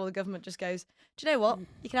get before the government just goes, do you know what?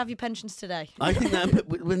 You can have your pensions today. I think that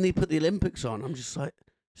when they put the Olympics on, I'm just like,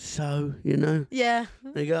 So, you know? Yeah.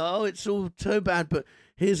 They go, oh, it's all so bad, but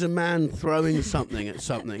here's a man throwing something at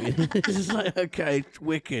something. It's just like, okay, it's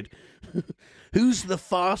wicked. Who's the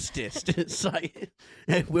fastest? It's like,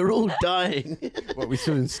 we're all dying. What we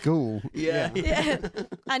saw in school. Yeah. Yeah.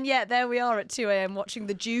 And yet there we are at 2 a.m. watching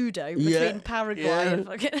the judo between Paraguay and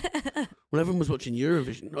fucking... Well, everyone was watching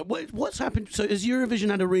Eurovision. What's happened? So has Eurovision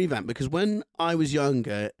had a revamp? Because when I was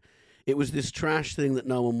younger, it was this trash thing that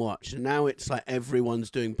no one watched. And now it's like everyone's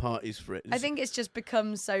doing parties for it. I think it's just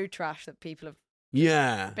become so trash that people have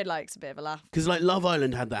been like, it's a bit of a laugh. Because like Love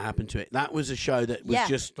Island had that happen to it. That was a show that was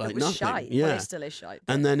just like it was nothing. shite. Yeah. Well, it still is shite.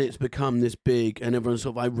 And then it's become this big, and everyone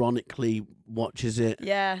sort of ironically watches it.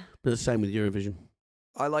 Yeah. But the same with Eurovision.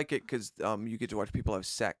 I like it because you get to watch people have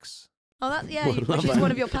sex. Oh, Well, which is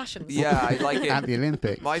one of your passions. Yeah, I like it. At the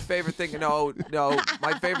Olympics. My favorite thing,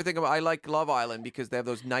 my favorite thing I like Love Island because they have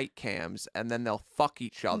those night cams and then they'll fuck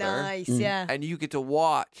each other. Nice, yeah. And you get to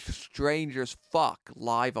watch strangers fuck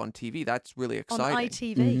live on TV. That's really exciting. On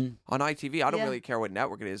ITV. Mm-hmm. On ITV, I don't Yeah. really care what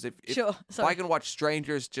network it is. If Sure. I can watch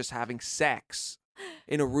strangers just having sex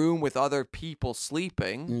in a room with other people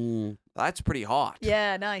sleeping, that's pretty hot.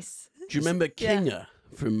 Yeah, nice. Do you remember Yeah. Kinga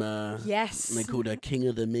from? Yes. They called her King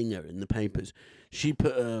of the Minger in the papers. She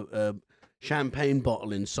put a champagne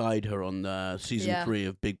bottle inside her on season 3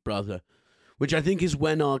 of Big Brother, which I think is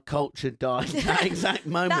when our culture died. That exact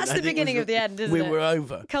moment. That's the beginning of the end, isn't it? We were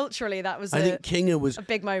over. Culturally, that was I think Kinga was a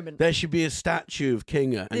big moment. There should be a statue of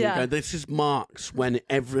Kinga, and you go, this is marks when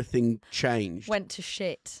everything changed. Went to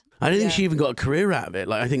shit. I don't think she even got a career out of it.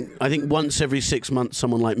 Like I think once every 6 months,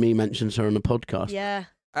 someone like me mentions her on a podcast. Yeah.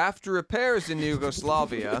 After repairs in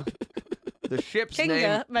Yugoslavia, the ship's name...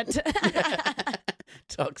 Kinga meant to...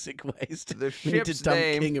 Toxic waste. The We need to ship's dump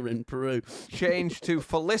name Kinga in Peru. changed to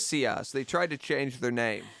Felicia. So they tried to change their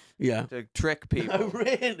name Yeah. to trick people Oh,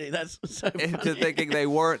 really? That's so funny. into thinking they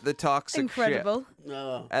weren't the toxic Incredible. ship.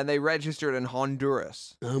 Oh. And they registered in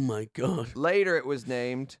Honduras. Oh, my God. Later, it was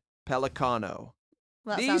named Pelicano.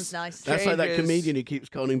 Well, that These- sounds nice. That's like that Changes- comedian who keeps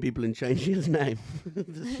calling people and changing his name.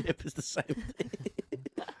 The ship is the same thing.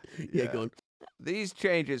 Yeah, go on. These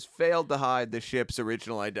changes failed to hide the ship's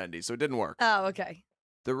original identity, so it didn't work. Oh, okay.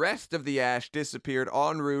 The rest of the ash disappeared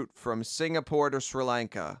en route from Singapore to Sri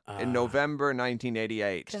Lanka in November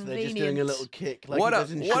 1988. Con- They're just doing a Convenient. little kick. Like What he a-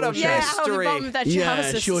 does in what a Shawshank. Yeah, how the Mystery. bottom of their Yeah,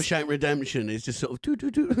 trousers. Shawshank Redemption is just sort of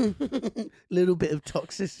doo-doo-doo. Little bit of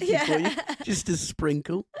toxicity for you, just a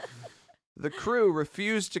sprinkle. The crew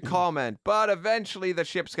refused to comment, but eventually the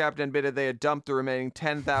ship's captain admitted they had dumped the remaining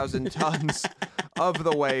 10,000 tons of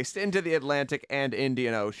the waste into the Atlantic and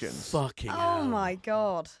Indian Oceans. Fucking Oh, hell. my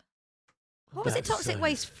God. What was it That's toxic so-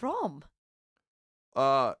 waste from?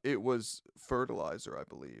 It was fertilizer, I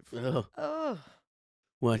believe. Ugh. Oh.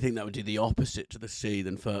 Well, I think that would do the opposite to the sea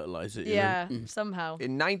than fertilise it. you know? Yeah, Mm. somehow.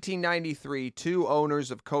 In 1993, 2 owners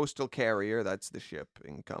of Coastal Carrier, that's the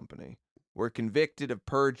shipping company, were convicted of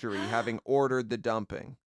perjury, having ordered the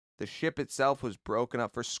dumping. The ship itself was broken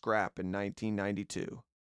up for scrap in 1992.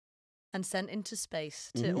 And sent into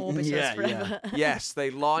space to Mhm. orbit Yeah, us forever. Yes, they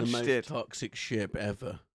The launched most it. toxic ship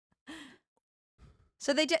ever.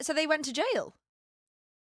 So they went to jail.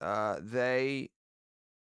 They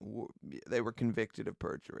were convicted of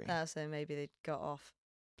perjury, So maybe they got off.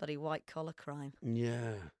 Bloody white collar crime.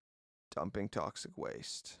 Yeah. dumping toxic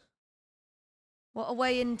waste. What a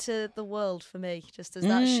way into the world for me, just as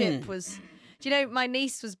that ship Mm. was... Do you know, my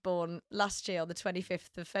niece was born last year on the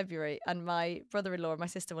 25th of February, and my brother-in-law and my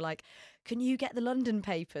sister were like, can you get the London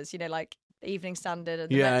papers, you know, like Evening Standard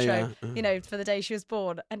and the Metro, you know, for the day she was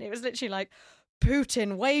born? And it was literally like,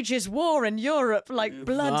 Putin wages war in Europe, like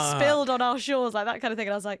blood Fuck. spilled on our shores, like that kind of thing.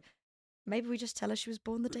 And I was like, maybe we just tell her she was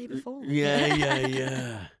born the day before.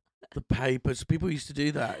 Yeah. The papers. People used to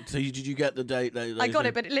do that. So did you get the date? I got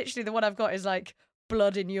it, but literally the one I've got is like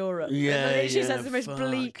blood in Europe. Yeah, And it literally yeah, says the most fuck.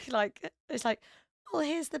 bleak, like, it's like, well,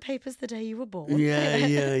 here's the papers the day you were born.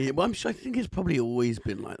 Yeah. Well, I think it's probably always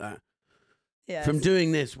been like that. Yes. From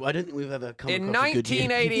doing this, I don't think we've ever come In across a good year.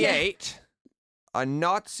 1988, a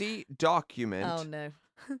Nazi document Oh, no.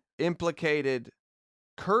 implicated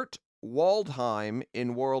Kurt Waldheim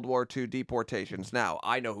in World War II deportations. Now,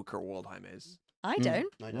 I know who Kurt Waldheim is. I don't.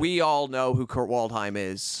 I don't. We all know who Kurt Waldheim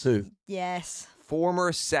is. Who? Yes.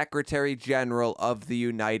 Former Secretary General of the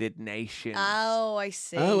United Nations. Oh, I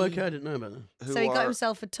see. Oh, okay. I didn't know about that. who So he got are-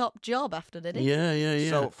 himself a top job after, did he? Yeah.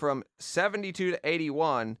 So from 72 to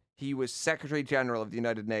 81, he was Secretary General of the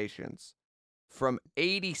United Nations. From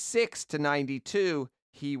 86 to 92,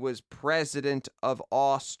 he was President of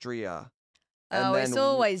Austria. And Oh, it's then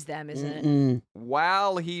always them, isn't it? Mm-mm.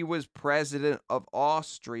 while he was President of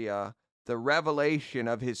Austria, the revelation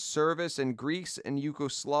of his service in Greece and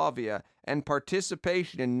Yugoslavia and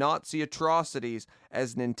participation in Nazi atrocities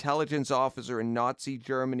as an intelligence officer in Nazi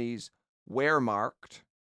Germany's Wehrmacht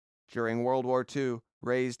during World War II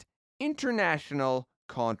raised international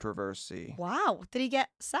controversy. Wow. Did he get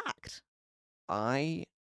sacked? I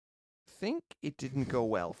think it didn't go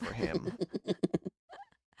well for him.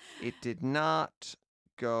 It did not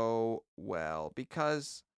go well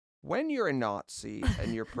because when you're a Nazi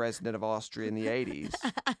and you're president of Austria in the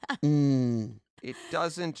 80s, it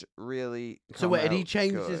doesn't really come So wait, had he out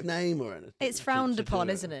changed good. his name or anything? It's frowned upon,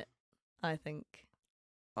 isn't it? I think.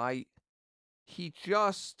 He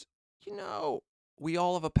just, we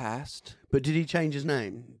all have a past. But did he change his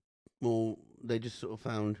name? Or they just sort of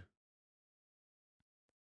found...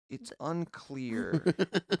 It's unclear.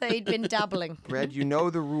 They'd been dabbling. Red, you know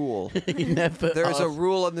the rule. He never There's a asked.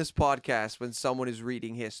 rule on this podcast when someone is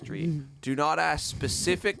reading history. Do not ask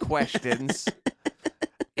specific questions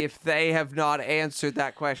if they have not answered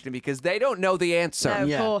that question because they don't know the answer. No, of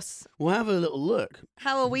Yeah. course. We'll have a little look.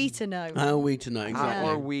 How are we to know? How are we to know exactly? How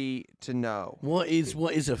are we to know? What is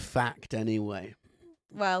a fact anyway?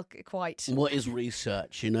 Well, quite. What is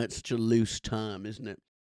research? It's such a loose term, isn't it?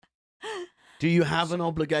 Do you have an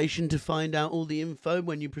obligation to find out all the info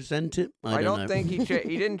when you present it? I don't know. think he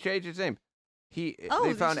didn't change his name. They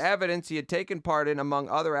found this- evidence he had taken part in, among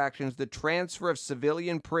other actions, the transfer of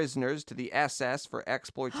civilian prisoners to the SS for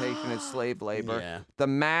exploitation as slave labor, Yeah. the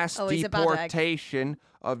mass Oh, he's a bad egg. deportation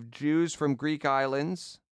of Jews from Greek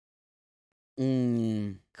islands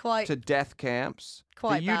Quite. to death camps,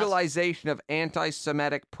 Quite the bad. utilization of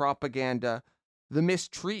anti-Semitic propaganda, the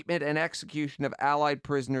mistreatment and execution of Allied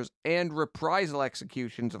prisoners, and reprisal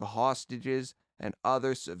executions of hostages and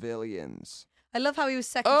other civilians. I love how he was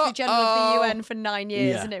Secretary General of the UN for 9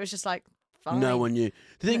 years, Yeah. and it was just like, fine. No one knew.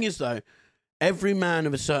 The thing is, though, every man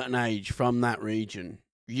of a certain age from that region,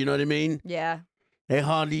 you know what I mean? Yeah.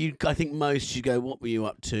 I think most you go, what were you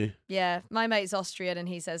up to? Yeah, my mate's Austrian, and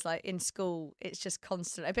he says like in school it's just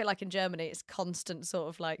constant. A bit like in Germany, it's constant sort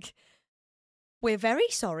of like, we're very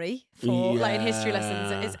sorry for like in history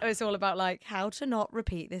lessons. It's all about like how to not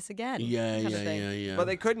repeat this again. kind of thing. Yeah. But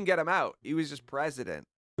they couldn't get him out. He was just president.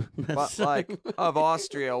 But So- of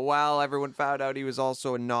Austria, while everyone found out he was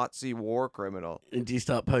also a Nazi war criminal. And do you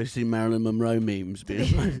start posting Marilyn Monroe memes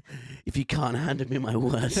being like, if you can't handle me my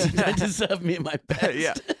worst, you don't deserve me at my best?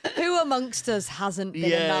 Yeah. Who amongst us hasn't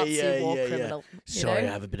been a Nazi war criminal? you Sorry, know?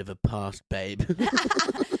 I have a bit of a past, babe.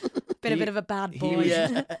 Been a bit of a bad boy.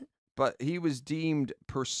 Yeah. But he was deemed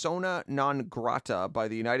persona non grata by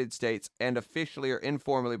the United States and officially or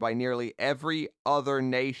informally by nearly every other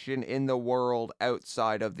nation in the world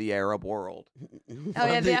outside of the Arab world. yeah,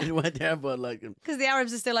 Why they have one like him? Because the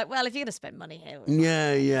Arabs are still like, well, if you're going to spend money here.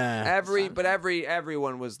 Yeah.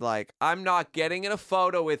 Everyone was like, I'm not getting in a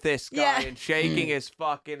photo with this guy Yeah. and shaking his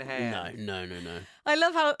fucking hand. No. I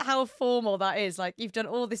love how formal that is. Like, you've done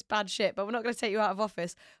all this bad shit, but we're not going to take you out of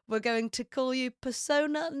office. We're going to call you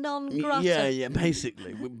persona non grata. Yeah,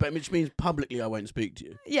 basically. But which means publicly I won't speak to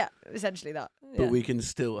you. Yeah, essentially that. But Yeah. we can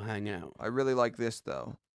still hang out. I really like this,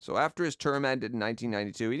 though. So after his term ended in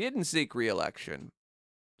 1992, he didn't seek re-election.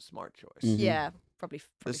 Smart choice. Mhm. Yeah, probably.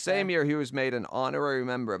 The same year, he was made an honorary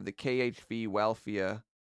member of the KHV Welfare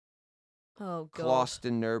Oh, God.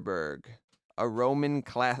 Klosternerberg, a Roman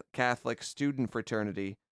Catholic student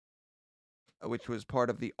fraternity, which was part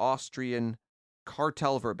of the Austrian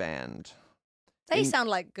Kartelverband. They sound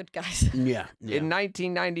like good guys. Yeah. In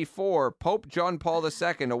 1994, Pope John Paul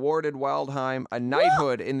II awarded Waldheim a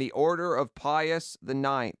knighthood in the Order of Pius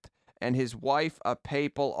IX and his wife a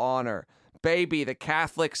papal honor. Baby, the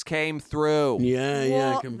Catholics came through. Yeah,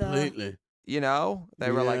 What the- completely. You know,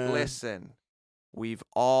 they were like, Yeah. listen, we've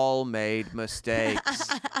all made mistakes.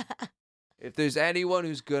 If there's anyone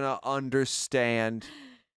who's going to understand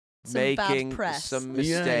Some bad making press. some Yeah,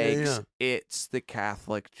 mistakes, yeah. it's the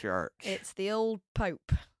Catholic Church. It's the old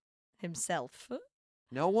Pope himself.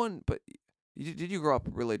 No one, but did you grow up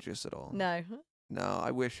religious at all? No. No,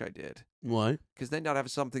 I wish I did. Why? Because then I'd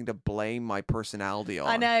have something to blame my personality on.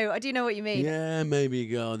 I know. I do know what you mean. Yeah, maybe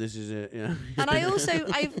go. This is it. Yeah. And I also,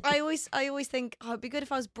 I always think, oh, it'd be good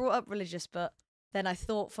if I was brought up religious, but then I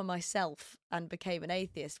thought for myself and became an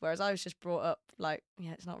atheist, whereas I was just brought up like,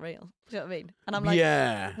 yeah, it's not real. Do you know what I mean? And I'm like,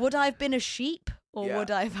 yeah. would I have been a sheep or Yeah.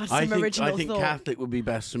 would I have had I some original think thought? Catholic would be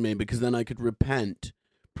best for me because then I could repent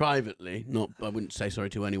privately. I wouldn't say sorry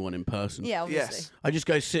to anyone in person. Yeah, obviously. Yes. I just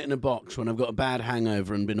go sit in a box when I've got a bad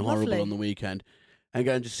hangover and been horrible Lovely. on the weekend, and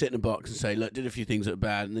go and just sit in a box and say, look, did a few things that are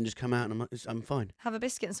bad, and then just come out and I'm fine. Have a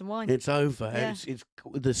biscuit and some wine. It's over. Yeah. It's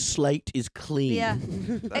the slate is clean. Yeah.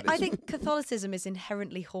 That I is- think Catholicism is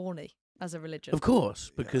inherently horny. as a religion. Of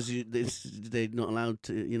course, because they're not allowed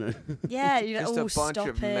to, Yeah, you know, Just a bunch stop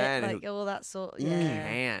of it, men like who all that sort. Mm. Yeah,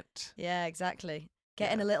 Can't. yeah, exactly.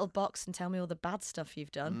 Get in a little box and tell me all the bad stuff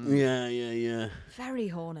you've done. Yeah. Very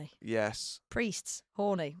horny. Yes. Priests,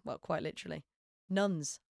 horny. Well, quite literally.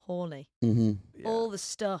 Nuns, horny. Mm-hmm. Yeah. All the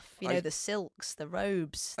stuff, the silks, the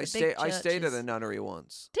robes. I big stayed at a churches. nunnery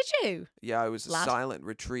once. Did you? Yeah, it was a Lad. silent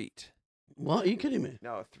retreat. What? Are you kidding me?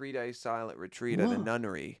 No, a 3-day silent retreat at a What?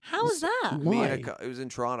 nunnery. How was that? Why? It was in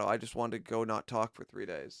Toronto. I just wanted to go not talk for 3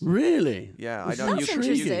 days. Really? Yeah, This I know is you,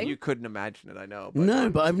 interesting. you couldn't imagine it. I know. But No,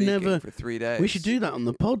 I'm but I've speaking never- for 3 days. We should do that on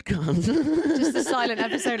the podcast. Just a silent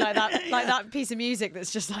episode like that piece of music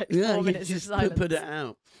that's just like 4 you minutes of just silence. put it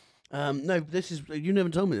out. No, this is you never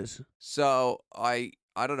told me this. So I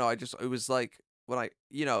don't know. It was like when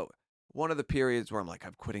one of the periods where I'm like,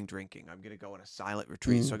 I'm quitting drinking. I'm gonna go on a silent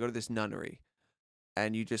retreat. So I go to this nunnery.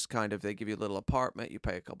 And you just they give you a little apartment, you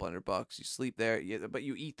pay a couple $100, you sleep there, but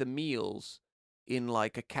you eat the meals in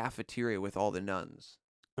like a cafeteria with all the nuns.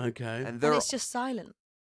 Okay. And And it's just silent.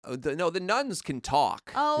 the nuns can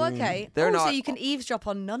talk. Oh, okay. They're So not- you can eavesdrop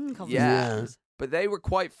on nun Yeah. conversations. But they were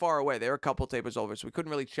quite far away. They were a couple tables over, so we couldn't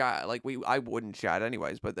really chat. Like I wouldn't chat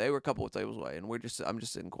anyways, but they were a couple of tables away, and I'm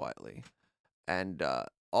just sitting quietly. And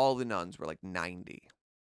all the nuns were like 90.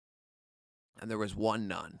 And there was one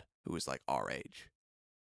nun who was like our age.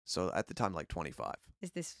 So at the time, like 25.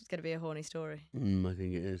 Is this going to be a horny story? I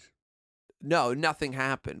think it is. No, nothing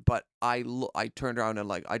happened. But I turned around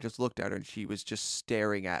and I just looked at her and she was just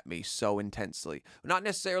staring at me so intensely. Not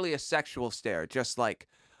necessarily a sexual stare, just like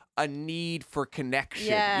a need for connection.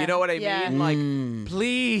 Yeah, You know what I yeah. mean? Like,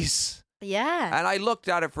 please. Yeah. And I looked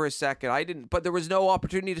at it for a second. But there was no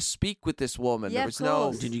opportunity to speak with this woman. Yeah, There of was no.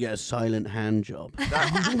 course. Did you get a silent hand job?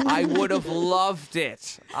 I would have loved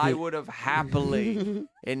it. I would have happily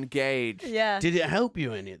engaged. Yeah. Did it help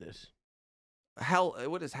you any of this?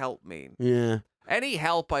 What does help mean? Yeah. Any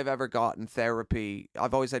help I've ever got in therapy,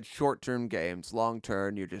 I've always had short-term gains.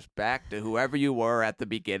 Long-term, you're just back to whoever you were at the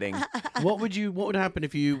beginning. What would happen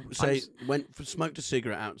if you smoked a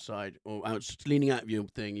cigarette outside or leaning out of your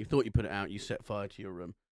thing? You thought you put it out. You set fire to your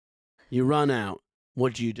room. You run out.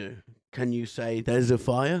 What do you do? Can you say there's a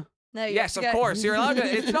fire? No. You Yes, have of to go- course. You're allowed to.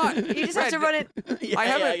 It's not. You just have to run it. I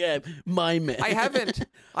haven't- Yeah. Mime it. I haven't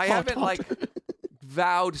Hot. like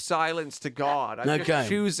vowed silence to God. I'm Okay. just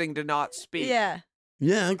choosing to not speak. Yeah.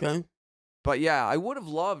 Yeah. Okay. But yeah, I would have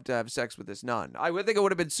loved to have sex with this nun. I would think it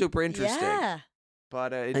would have been super interesting. Yeah.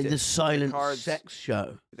 But And the silent cards- sex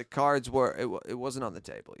show. the cards were it wasn't on the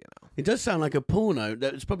table. It does sound like a porno.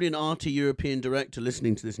 There's probably an arty European director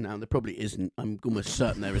listening to this now. There probably isn't. I'm almost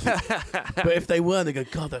certain there isn't. But if they were, they go,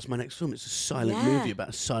 God, that's my next film. It's a silent Yeah. movie about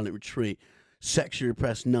a silent retreat, sexually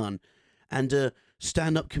repressed nun, and a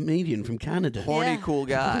stand-up comedian from Canada. Horny Yeah. cool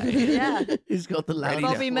guy. Yeah. Who's got the loud Ready to-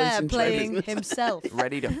 Bobby voice Mayer and playing trainers. himself.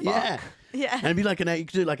 Ready to fuck. Yeah. Yeah. And it'd be like you could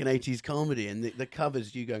do like an 80s comedy, and the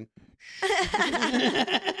covers you going.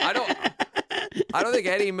 I don't think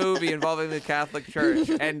any movie involving the Catholic Church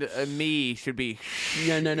and me should be.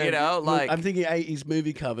 No. You know, Well, like I'm thinking 80s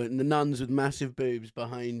movie cover, and the nuns with massive boobs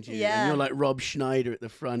behind you, Yeah. and you're like Rob Schneider at the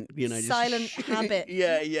front, just Silent habit.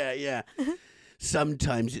 Yeah.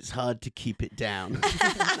 Sometimes it's hard to keep it down.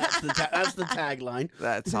 That's the tagline.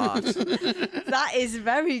 that's hot. That is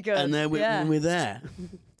very good. And then yeah. we're there.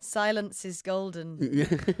 Silence is golden,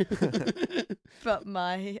 but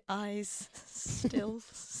my eyes still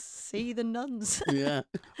see the nuns. Yeah.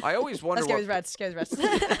 I always wonder. Let's go What, with red. Let's go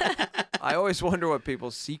with red. I always wonder what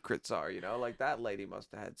people's secrets are. Like that lady must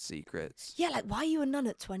have had secrets. Yeah, like why are you a nun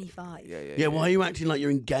at 25? Yeah, why are you acting like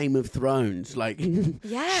you're in Game of Thrones? Like,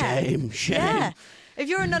 Yeah. shame. Yeah. If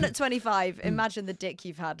you're a nun at 25, imagine the dick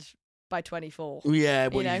you've had by 24. Yeah,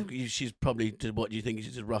 well, You know? she's probably, what do you think?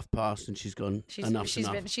 She's a rough past and she's gone, enough's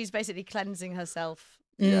enough. She's basically cleansing herself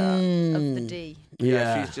Yeah. of the D.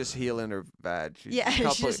 Yeah. She's just healing her bad. She's Yeah,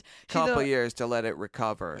 she's couple the- years to let it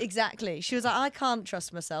recover. Exactly. She was like, I can't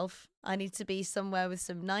trust myself. I need to be somewhere with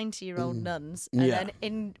some 90-year-old nuns. And Yeah. then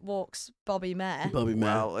in walks Bobby Mayer. Bobby Mayer,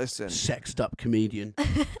 Well, listen, sexed up comedian,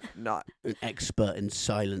 not an expert in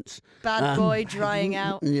silence. Bad boy drying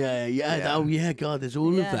out. Yeah. Yeah. Oh, yeah, God, there's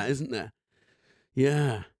all Yeah. of that, isn't there?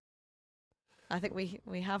 Yeah. I think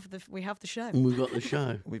we have the show. And we've got the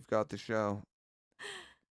show. we've got the show.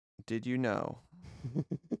 Did you know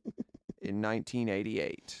in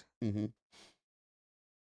 1988, Mm-hmm.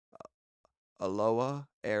 Aloha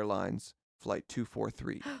Airlines Flight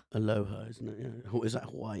 243, Aloha, isn't it? Yeah. Is that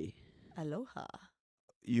Hawaii? Aloha.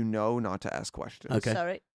 you know not to ask questions. Okay.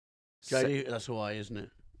 Sorry. JD, that's Hawaii, isn't it?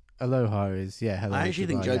 Aloha is, hello. I actually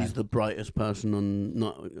think goodbye, Jodie's the brightest person on,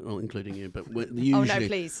 not including you, but usually. Oh, no,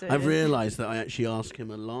 please. I've realised that I actually ask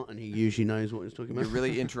him a lot, and he usually knows what he's talking about. You're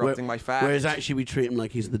really interrupting my fact. Whereas actually we treat him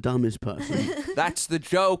like he's the dumbest person. That's the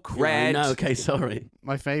joke, Red. No, okay, sorry.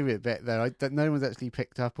 My favourite bit, though, that no one's actually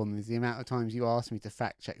picked up on, is the amount of times you ask me to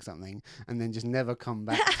fact check something and then just never come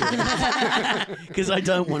back to it. Because I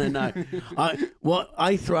don't want to know.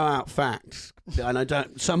 I throw out facts, and I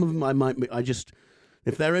don't. Some of them I just,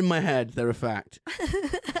 if they're in my head, they're a fact.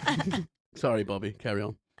 Sorry, Bobby. Carry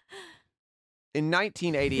on. In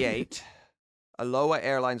 1988, Aloha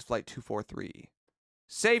Airlines Flight 243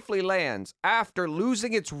 safely lands after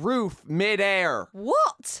losing its roof mid-air,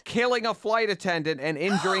 What? killing a flight attendant and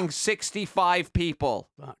injuring 65 people.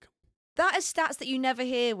 Fuck. That is stats that you never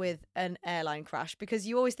hear with an airline crash, because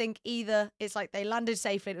you always think either it's like they landed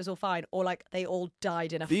safely and it was all fine, or like they all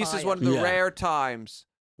died in a fire. This is one of the rare times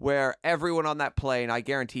where everyone on that plane, I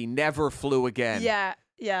guarantee, never flew again. Yeah.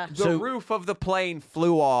 The roof of the plane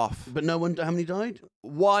flew off. But no one. How many died?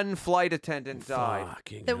 One flight attendant died.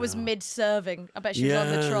 Fucking That was hell. mid-serving. I bet she was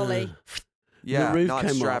on the trolley. Yeah, the roof not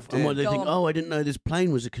came off, strapped and in. what they think? Gone. Oh, I didn't know this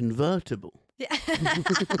plane was a convertible. Yeah.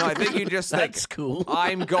 No, I think you just think, That's cool.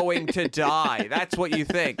 I'm going to die. That's what you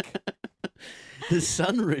think. The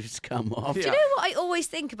sunroofs come off. Do you know what I always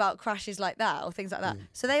think about crashes like that or things like that?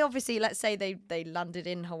 So they obviously, let's say they landed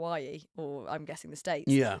in Hawaii, or I'm guessing the States.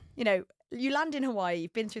 Yeah. You know, you land in Hawaii,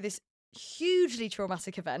 you've been through this hugely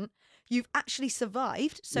traumatic event, you've actually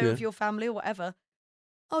survived, so if your family or whatever,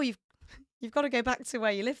 you've got to go back to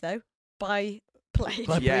where you live though, by plane.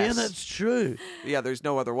 Yes. Yeah, that's true. Yeah, there's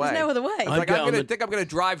no other way. There's no other way. It's I like, get I'm on going to the- think I'm going to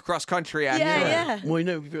drive cross country at Yeah, you. yeah. Well, you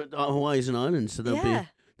know, Hawaii's an island, so they're going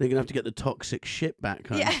to have to get the toxic ship back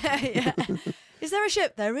home. Yeah. Is there a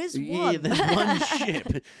ship? There is one. Yeah, there's one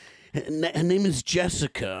ship. Her name is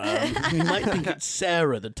Jessica. You might think it's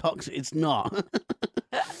Sarah, the toxic. It's not.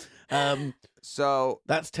 So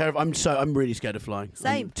That's terrible. I'm really scared of flying.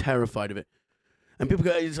 Same. I'm terrified of it. And people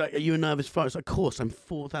go, it's like, are you a nervous flyer? It's like, of course, I'm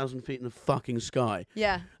 4,000 feet in the fucking sky.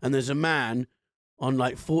 Yeah. And there's a man on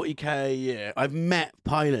like 40K a year. I've met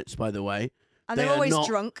pilots, by the way. And They they're are always not-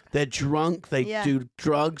 drunk. They're drunk. They Yeah. do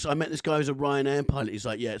drugs. I met this guy who's a Ryanair pilot. He's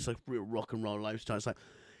like, yeah, it's like real rock and roll lifestyle. It's like,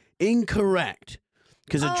 incorrect.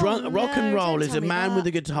 Because rock and roll don't is tell a me man that. with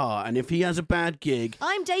a guitar, and if he has a bad gig,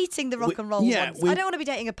 I'm dating the rock and roll yeah, ones. I don't want to be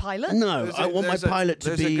dating a pilot. no, I want my pilot to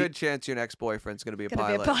there's be. a good chance your next boyfriend's going to be a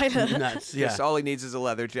Gonna pilot. be a pilot. Nuts, Yes, yeah. all he needs is a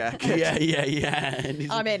leather jacket. Yeah. And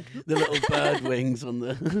he's- I'm in. The little bird wings on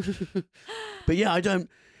the. But yeah, I don't.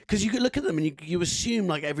 Because you could look at them and you assume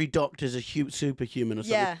like every doctor's a superhuman or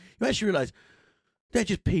something. Yeah. You actually realise they're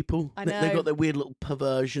just people. I They've know. got their weird little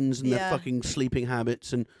perversions and their Yeah. fucking sleeping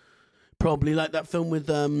habits, and probably like that film with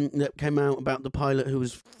that came out about the pilot who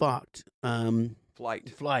was fucked.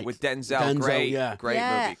 Flight. With Denzel. Denzel, Great yeah. movie.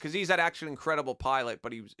 Yeah. Because he's that actually incredible pilot,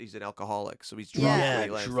 but he's an alcoholic, so he's drunk when Yeah, he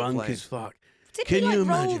lands the drunk plane. as fuck. Did Can he like you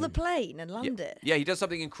roll imagine? the plane and land it? Yeah, he does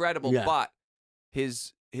something incredible, Yeah. but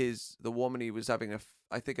the woman he was having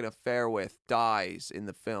I think an affair with dies in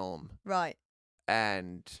the film, Right.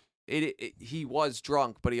 and he was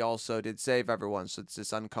drunk, but he also did save everyone, so it's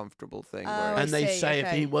this uncomfortable thing. Oh, where I And they see, say okay.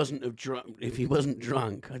 if he wasn't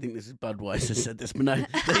drunk, I think this is Budweiser said this, but no,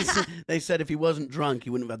 they said if he wasn't drunk, he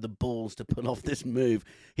wouldn't have had the balls to pull off this move.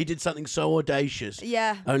 He did something so audacious.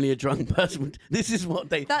 Yeah. Only a drunk person would. This is what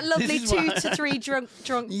they. That lovely this is 2 what- to 3 drink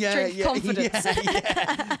Yeah, confidence.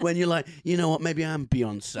 Yeah. When you're like, you know what? Maybe I'm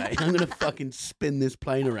Beyonce. I'm gonna fucking spin this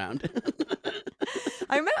plane around.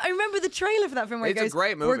 I remember the trailer for that film where It's he a goes,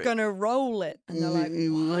 great "We're movie. gonna roll it," and they're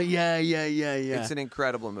like, yeah. It's an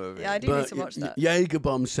incredible movie. "Yeah, I do need to watch that."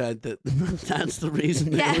 Jagerbomb said that that's the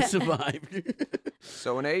reason they Yeah. survived.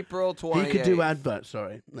 So in April He 28th, could do adverts.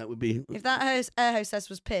 Sorry, that would be. If that air hostess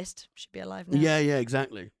was pissed, she'd be alive now. Yeah,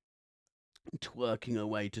 exactly. Twerking her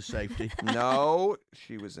way to safety. No,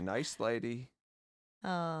 she was a nice lady.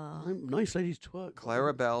 Oh. Nice ladies twerk.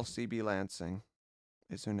 Clara Bell C.B. Lansing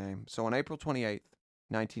is her name. So on April 28th,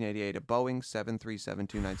 1988, a Boeing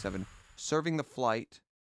 737-297 serving the flight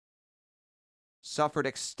suffered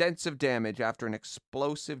extensive damage after an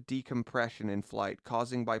explosive decompression in flight,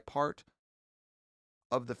 causing by part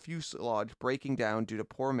of the fuselage breaking down due to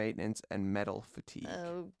poor maintenance and metal fatigue.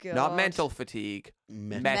 Oh god. Not mental fatigue,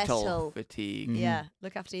 metal Metal. fatigue. Yeah,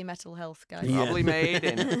 look after your mental health, guys. Yeah.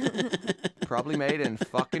 Probably made in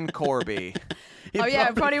fucking Corby. Oh, yeah,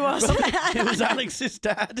 it probably was. It was Alex's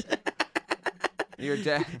dad. Your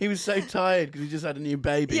dad. He was so tired because he just had a new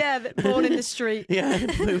baby. Yeah, born in the street. Yeah,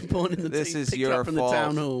 he was born in the This is picked your up from fault. the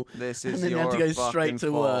town hall. This and is then your he had to go fucking straight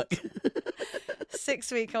to fault. work.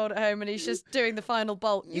 6-week-old at home and he's just doing the final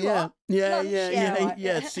bolt. You yeah, are? yeah, Lunch?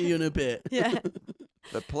 yeah. Right. See you in a bit. Yeah.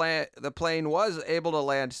 The plane was able to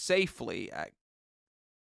land safely at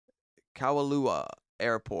Kailua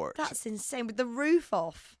Airport. That's insane. With the roof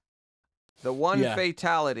off. The one Yeah.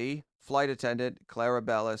 fatality, flight attendant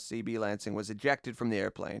Clarabella C.B. Lansing, was ejected from the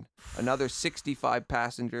airplane. Another 65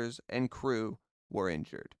 passengers and crew were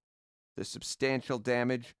injured. The substantial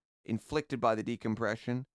damage inflicted by the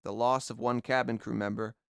decompression, the loss of one cabin crew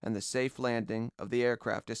member, and the safe landing of the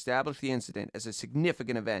aircraft established the incident as a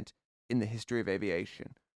significant event in the history of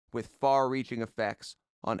aviation, with far-reaching effects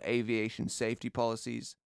on aviation safety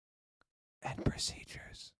policies and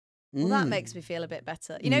procedures. Well, that makes me feel a bit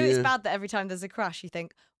better. You know, it's bad that every time there's a crash, you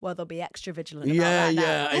think, well, they'll be extra vigilant about that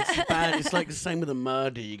now. It's bad. It's like the same with a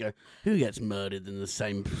murder. You go, who gets murdered in the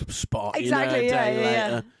same spot? Exactly, you know, a day yeah.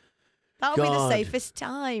 later? That'll be the God. safest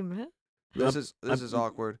time. This is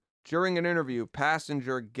awkward. During an interview,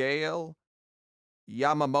 passenger Gail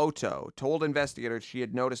Yamamoto told investigators she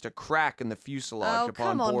had noticed a crack in the fuselage upon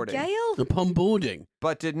come on, boarding, Gail. Upon boarding.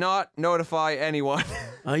 but did not notify anyone.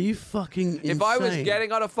 Are you fucking insane? If I was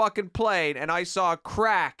getting on a fucking plane and I saw a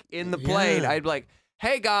crack in the plane, Yeah. I'd be like,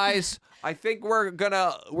 "Hey guys, I think we're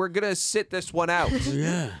gonna sit this one out."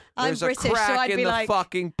 Yeah. I'm There's British, a so crack I'd in be the like,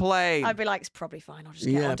 fucking plane. I'd be like, it's probably fine. I'll just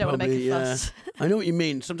get on. Yeah, I don't want to make a probably, fuss. I know what you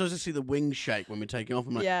mean. Sometimes I see the wings shake when we're taking off.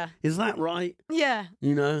 I'm like, Yeah. is that right? Yeah.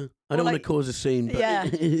 You know? I Or don't want like- to cause a scene, but Yeah.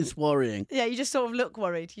 it's worrying. Yeah, you just sort of look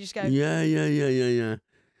worried. You just go, Yeah.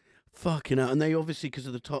 Fucking hell. And they obviously, because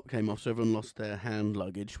of the top came off, so everyone lost their hand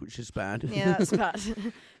luggage, which is bad. yeah, that's bad.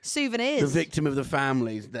 Souvenirs. The victim of the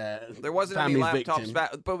family's there. There wasn't any Family's laptops victim.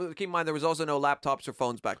 back, but keep in mind there was also no laptops or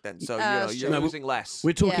phones back then, so that's you're true. No, losing less.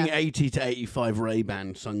 We're talking Yeah. 80 to 85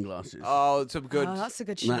 Ray-Ban sunglasses. Oh, some good. Oh, that's a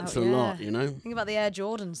good shout. That's a yeah. lot, you know? Think about the Air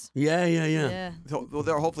Jordans. Yeah. Yeah. Well,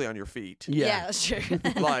 they're hopefully on your feet. Yeah, that's true.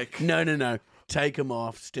 Like, No. Take them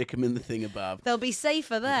off, stick them in the thing above. They'll be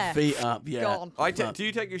safer there. Feet up, yeah. Gone. do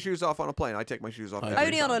you take your shoes off on a plane? I take my shoes off. I every do.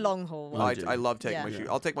 Only on a time. long haul. I do. I love taking Yeah. my shoes.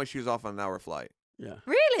 I'll take my shoes off on an hour flight. Yeah.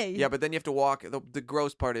 Really? Yeah, but then you have to walk. The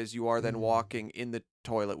gross part is you are then walking in the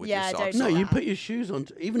toilet with Yeah, I your don't socks No, on. do you that. put your shoes on.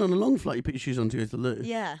 Even on a long flight, you put your shoes on to go to the loo.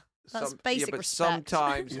 Yeah. That's Yeah, basic but respect.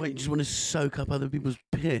 sometimes, Wait, you just want to soak up other people's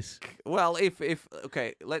piss. well, if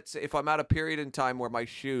okay, let's say if I'm at a period in time where my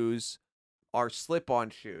shoes are slip-on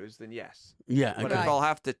shoes, then yes. Yeah, But okay. if I'll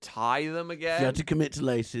have to tie them You again, have to commit to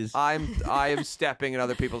laces. I am stepping in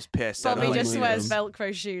other people's piss. I Bobby don't just like wears it.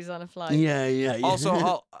 Velcro shoes on a flight. Yeah.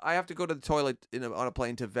 Also, I have to go to the toilet on a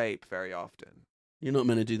plane to vape very often. You're not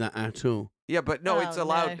meant to do that at all. Yeah, but no, Oh, it's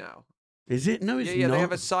allowed no. now. Is it? No, it's Yeah, not. they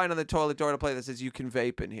have a sign on the toilet door to plane that says you can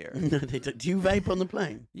vape in here. No, they don't. Do you vape on the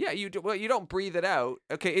plane? Yeah, you do. Well, you don't breathe it out.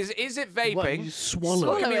 Okay, is it vaping? What, you just swallow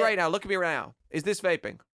Look it? at me it. right now. Look at me right now. Is this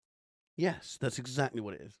vaping? Yes, that's exactly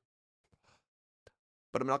what it is.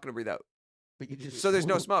 But I'm not going to breathe out. But you just So there's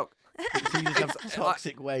no swallow- smoke. So you just have It's-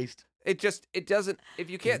 toxic waste. It doesn't. If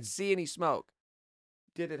you can't see any smoke,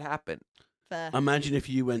 did it happen? Fair. Imagine if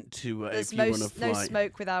you went to There's if you no, want to fly. no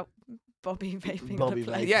smoke without Bobby vaping Bobby on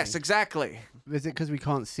a plane. vaping. Yes, exactly. Is it because we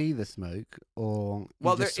can't see the smoke, or you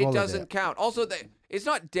Well, just it swallowed doesn't count. Also, it's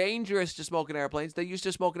not dangerous to smoke in airplanes. They used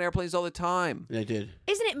to smoke in airplanes all the time. They did.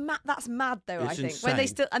 Isn't it mad? That's mad, though. I It's think when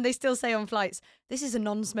insane. they still say on flights, this is a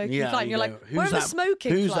non-smoking Yeah, flight, and you you're go, like, "Who's where are the that-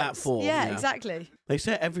 smoking who's that flights? for?" Yeah, Yeah. exactly. They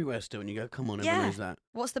say it everywhere still, and you go, "Come on, everyone Yeah. knows that."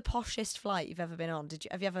 What's the poshest flight you've ever been on?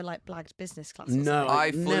 Have you ever like blagged business class? Or No, something? I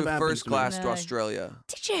It flew never happens first to me. class to No. Australia.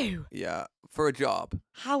 Did you? Yeah, for a job.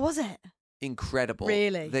 How was it? Incredible.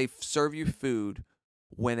 Really? They serve you food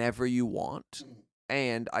whenever you want,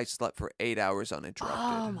 and I slept for 8 hours uninterrupted.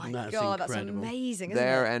 Oh my That's god, that's incredible. amazing, isn't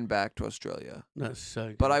there it? and back to Australia. That's so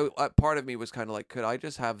good. But part of me was kind of like, could I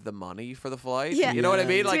just have the money for the flight? Yeah. You know what I Yeah.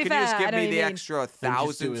 mean? To Like, be could you just fair, give I know me what the you mean. extra just do a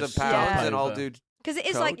thousands of pounds stopover. and I'll do. Because it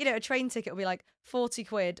is like, coach? a train ticket will be like 40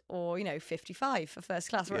 quid or, 55 for first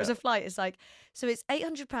class. Whereas Yeah. a flight is like, so it's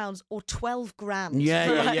 £800 or 12 grand. yeah,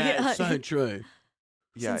 for yeah, like- yeah. It's so like- true.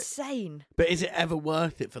 It's Yeah, insane. But is it ever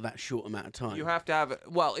worth it for that short amount of time? you have to have.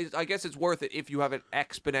 Well, I guess it's worth it if you have an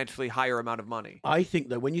exponentially higher amount of money. I think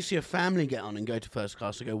though, when you see a family get on and go to first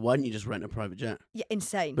class, I go, "Why don't you just rent a private jet?" Yeah,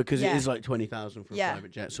 insane. Because yeah. it is like 20,000 for a Yeah.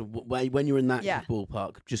 private jet. So when you're in that Yeah.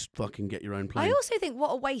 ballpark, just fucking get your own plane. I also think what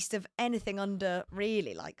a waste of anything under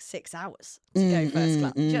really like 6 hours to go first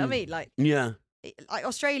class. Do you know what I mean? Like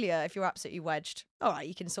Australia, if you're absolutely wedged, all right,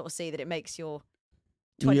 you can sort of see that it makes your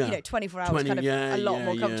 24 hours 20, kind of yeah, a lot yeah,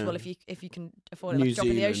 more comfortable yeah. if you can afford it, New like a drop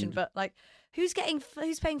in the ocean. Zealand. But like, who's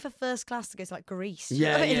paying for first class to go to like Greece?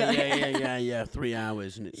 Yeah, You know what I mean? yeah. 3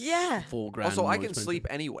 hours and it's Yeah. $4,000. Also, I more can expensive. sleep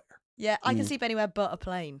anywhere. Yeah, I can sleep anywhere but a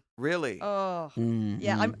plane. Really? Oh,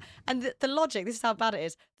 yeah. And the logic. This is how bad it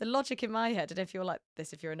is. The logic in my head, and if you're like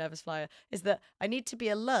this, if you're a nervous flyer, is that I need to be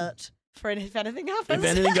alert for if anything happens. If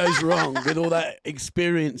anything goes wrong with all that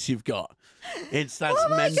experience you've got, that's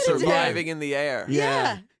mental. Surviving in the air.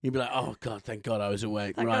 Yeah. You'd be like, oh God, thank God I was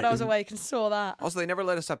awake. Thank God I was awake and saw that. Also, they never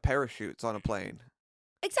let us have parachutes on a plane.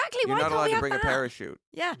 Exactly. You're Why not can't allowed we to have bring that? a parachute.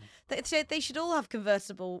 Yeah, they should all have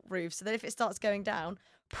convertible roofs so that if it starts going down,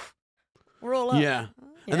 we're all up. Yeah.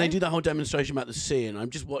 You And they know? do that whole demonstration about the sea, and I'm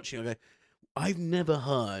just watching. I go, I've never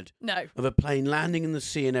heard No. of a plane landing in the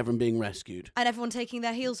sea and everyone being rescued. And everyone taking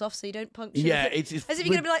their heels off so you don't puncture. Yeah, it's as if you're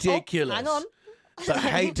gonna be like, ridiculous. oh, hang on. So I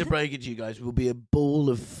hate to break it to you guys, will be a ball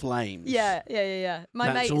of flames. Yeah.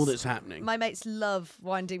 That's all that's happening. My mates love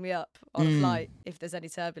winding me up on a flight if there's any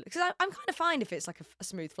turbulence. Because I'm kind of fine if it's like a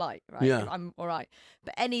smooth flight, right? Yeah. I'm all right.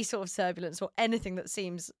 But any sort of turbulence or anything that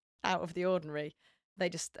seems out of the ordinary,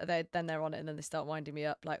 they're on it and then they start winding me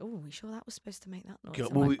up like, oh, we sure that was supposed to make that noise?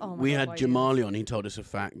 God, I'm well, like, oh my we God, had why are you doing Jamali on. He told us a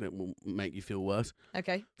fact that will make you feel worse this?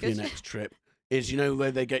 Okay, for good. your next trip. Is, you know,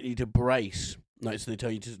 where they get you to brace, like, so they tell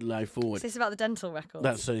you to lie forward. Is this about the dental records?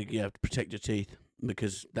 That's so you have to protect your teeth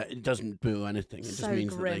because it doesn't do anything. It So just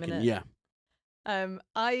means grim, that they can. innit? Yeah.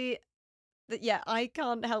 I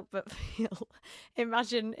can't help but feel.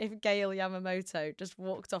 Imagine if Gail Yamamoto just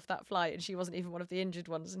walked off that flight and she wasn't even one of the injured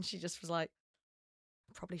ones, and she just was like,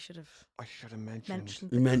 probably should have I should have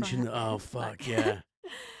mentioned. Mention. crack. Oh fuck Like- yeah.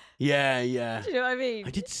 Yeah. Do you know what I mean?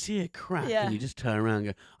 I did see a crack, Yeah. and you just turn around and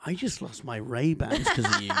go, I just lost my Ray-Bans because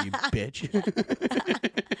of you, you bitch.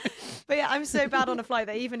 But yeah, I'm so bad on a flight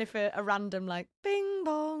that even if a random like bing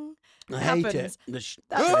bong I happens, hate it.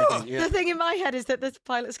 the thing in my head is that the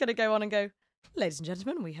pilot's going to go on and go, ladies and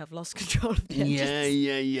gentlemen, we have lost control of the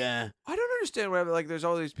engines. Yeah. I don't understand why, like, there's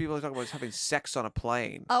all these people who talk about having sex on a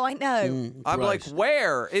plane. Oh, I know. I'm like, Gross.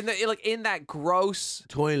 where? In that gross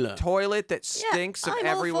Toilet. toilet that Yeah, stinks of I'm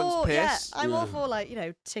all everyone's for- piss? Yeah, I'm all Yeah. for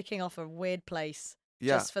like, ticking off a weird place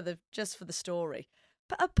Yeah. just for the story.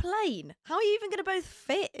 But a plane, how are you even going to both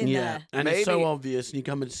fit in there? And it's so Maybe- obvious, and you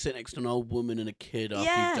come and sit next to an old woman and a kid after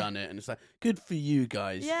Yeah. you've done it, and it's like, good for you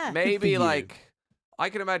guys. Yeah. Good Maybe for you. like I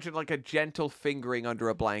can imagine like a gentle fingering under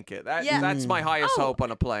a blanket. Yeah. That's my highest Oh. hope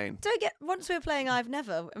on a plane. Once we were playing I've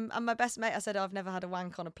Never, and my best mate, I said, I've never had a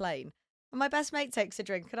wank on a plane. And my best mate takes a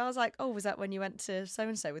drink, and I was like, oh, was that when you went to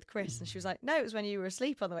so-and-so with Chris? And she was like, no, it was when you were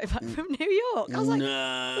asleep on the way back from New York. I was like,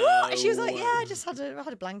 No. what? And she was like, yeah, I just had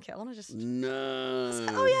a blanket on. I was No.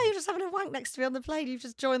 like, oh, yeah, you're just having a wank next to me on the plane. You've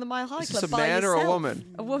just joined the Mile High Is Club this a by man or a yourself.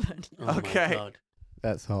 woman? A woman. Oh my Okay. God.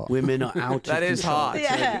 That's hot. Women are out of That is control. hot.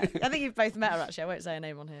 Yeah, I think you've both met her, actually. I won't say her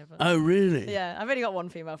name on here. But Oh, really? yeah, I've only got one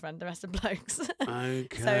female friend. The rest are blokes. Okay.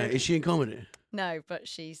 So- Is she in comedy? No, but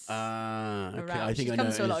she's... Okay. Around. I think She I know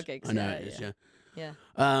comes to it a lot is. of gigs, I know yeah, it is, yeah.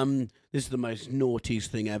 yeah. This is the most naughtiest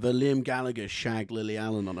thing ever. Liam Gallagher shagged Lily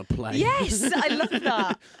Allen on a plane. Yes, I love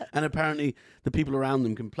that. And apparently the people around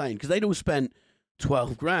them complained because they'd all spent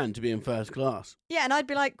 12 grand to be in first class. Yeah, and I'd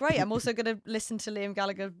be like, great, I'm also going to listen to Liam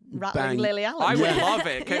Gallagher rattling Bang. Lily Allen. I would Yeah. love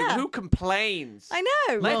it. Yeah. Who complains? I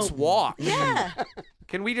know. Let's walk. Yeah.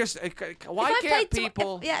 Can we just? Why If I can't paid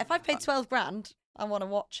people? if I paid 12 grand, I want to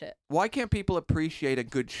watch it. Why can't people appreciate a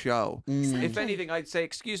good show? Mm. If anything, I'd say,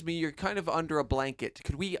 excuse me, you're kind of under a blanket.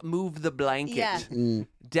 Could we move the blanket? Yeah.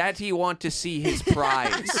 Daddy want to see his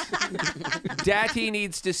prize. Daddy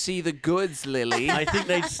needs to see the goods, Lily. I think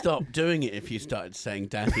they'd stop doing it if you started saying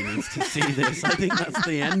Daddy needs to see this. I think that's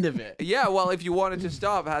the end of it. Yeah, well, if you wanted to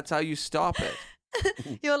stop, that's how you stop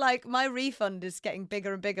it. You're like, my refund is getting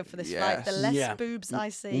bigger and bigger for this flight. The Yes. less Yeah. boobs I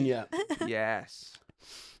see. Yeah. Yes.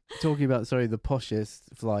 Talking about, the poshest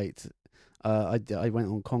flight. I went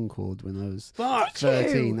on Concorde when I was Fuck.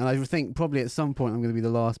 13, and I think probably at some point I'm going to be the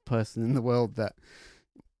last person in the world that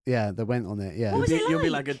went on it. Yeah. What was it You'll be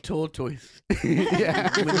like? like a tortoise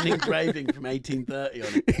Yeah. with an engraving from 1830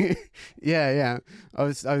 on it. yeah. I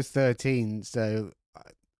was 13, so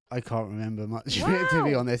I can't remember much of it, to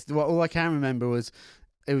be Wow. honest. All I can remember was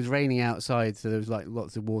it was raining outside, so there was like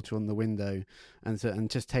lots of water on the window, and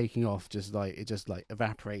just taking off, just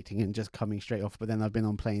evaporating and just coming straight off. But then I've been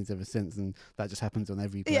on planes ever since, and that just happens on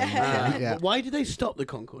every plane. Yeah. Yeah. Why did they stop the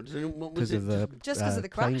Concorde? What was Because it? of the Just 'cause of the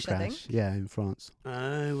plane crash, I think. Yeah, in France. Oh,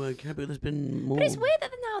 okay, but there's been more. But it's weird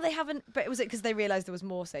that now they haven't. But was it because they realised there was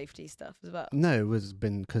more safety stuff as well? No, it was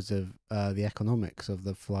been because of the economics of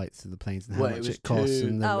the flights of the planes and how Well, it much was it costs too-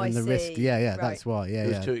 and the, Oh, I and the risk. see. Yeah, Right. that's why. Yeah, It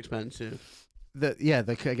was yeah. too expensive. I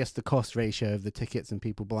guess the cost ratio of the tickets and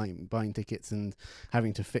people buying tickets and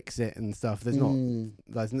having to fix it and stuff. There's not Mm.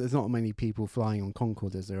 there's not many people flying on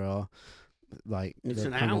Concorde as there are like It's the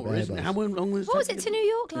an kind of hour, isn't it? Airbus. How long was What was it to New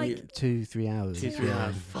York? Like 2-3 hours. 2-3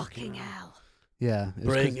 hours. fucking hell. Yeah.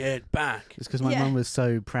 Bring it back. It's because my Yeah. mum was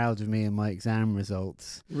so proud of me and my exam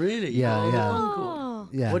results. Really? Yeah, yeah. Oh.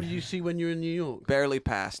 Yeah. What did you see when you were in New York? Barely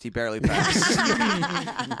passed. He barely passed.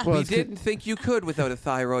 Well, He it's didn't think you could without a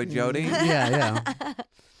thyroid, Jody. Yeah.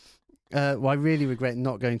 Well, I really regret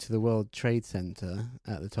not going to the World Trade Center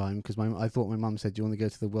at the time because I thought my mum said, "Do you want to go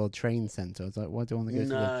to the World Train Center?" I was like, "Why do I want to go to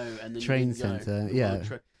the and then train you didn't go. centre? The Yeah.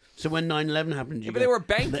 World So when 9/11 happened, Yeah, but they were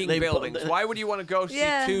banking buildings. they- Why would you want to go see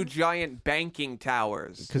Yeah. 2 giant banking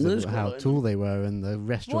towers? because There's of quite a how lot in tall they were and the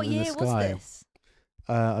restaurant What in the year sky?" was this?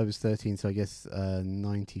 I was 13, so I guess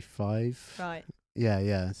 95. Right.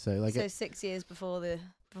 Yeah. So like, So 6 years before they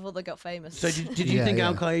got famous. So did you Yeah, think yeah.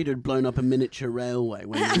 Al Qaeda had blown up a miniature railway?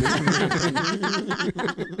 When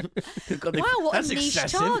God, Wow, what a that's niche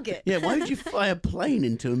excessive. target. Yeah, why would you fly a plane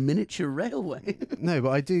into a miniature railway? no, but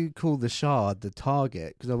I do call the Shard the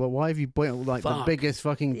target because why have you built like Fuck. the biggest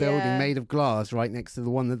fucking building Yeah. made of glass right next to the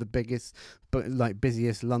one of the biggest, but like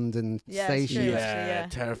busiest London Yeah, it's stations? true, actually, yeah.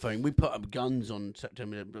 Terrifying. We put up guns on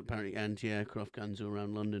September, apparently anti-aircraft guns all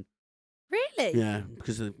around London. Really? Yeah,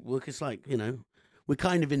 because it's like, we're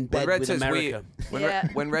kind of in When bed Red with says America.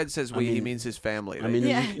 When Red says we, he mean- means his family. I mean,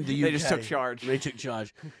 Yeah. the UK, They just took charge. They took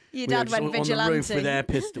charge. Your We were dad just went on the roof vigilante. with air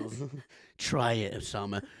pistols. Try it,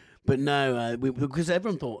 Osama. But no, because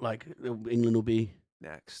everyone thought like England will be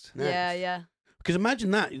next. Yeah. Because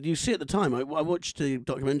imagine that. You see at the time, I watched a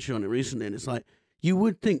documentary on it recently, and it's like, you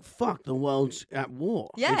would think, fuck, the world's at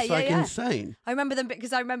war. Yeah, it's yeah, like yeah. insane. I remember them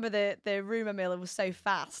because I remember the rumour mill was so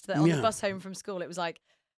fast that on Yeah. the bus home from school it was like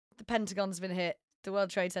the Pentagon's been hit, the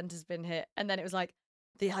World Trade Center's been hit, and then it was like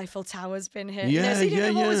the Eiffel Tower's been hit. Yeah, so you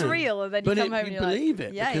didn't know what was yeah. real, and then But you come home and you you're believe like,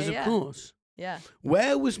 it, yeah, because yeah, of course. yeah.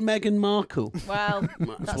 Where was Meghan Markle? Well, That's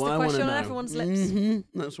that's what the I wanna question on know. everyone's lips. Mhm.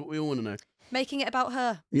 That's what we all want to know. Making it about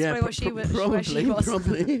her. Yeah, That's probably where she was.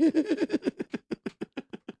 probably.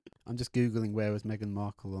 I'm just googling where was Meghan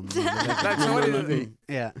Markle on. That's what it is.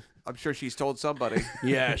 Yeah. I'm sure she's told somebody.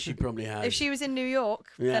 Yeah, she probably has. If she was in New York,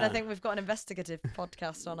 then I Yeah. think we've got an investigative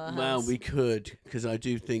podcast on our hands. Well, we could, because I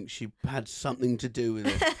do think she had something to do with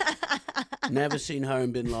it. Never seen her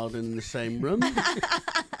and Bin Laden in the same room.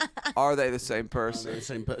 Are they the same They're person? the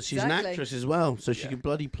same person. She's an Exactly. actress as well, so she could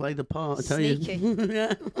bloody play the part. I tell Sneaky. you.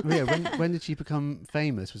 Yeah. Yeah. When did she become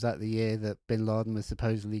famous? Was that the year that Bin Laden was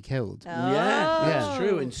supposedly killed? Oh. Yeah, that's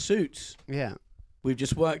true. In Suits, Yeah. we've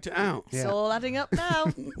just worked it out. It's Yeah. all adding up now.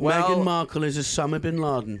 Well- Meghan Markle is Osama bin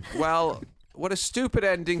Laden. Well, what a stupid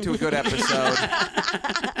ending to a good episode.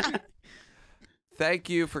 Thank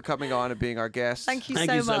you for coming on and being our guest. Thank you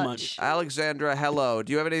Thank so you so much. Alexandra, hello.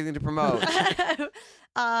 Do you have anything to promote?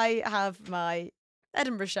 I have my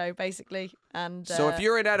Edinburgh show, basically. And So if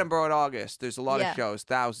you're in Edinburgh in August, there's a lot Yeah. of shows,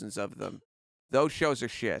 thousands of them. Those shows are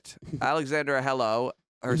shit. Alexandra, hello.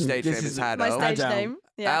 Her stage This name is is the- Haddow. my stage Haddow. name.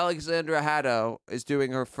 Yeah. Alexandra Haddow is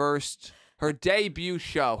doing her debut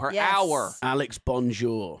show, her Yes. hour. Alex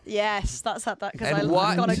Bonjour. Yes, that's had that because And I've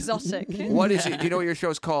what- gone exotic. What is it? Do you know what your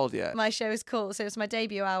show's called yet? My show is called, so it's my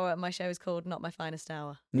debut hour, and my show is called Not My Finest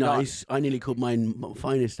Hour. Nice. I nearly called mine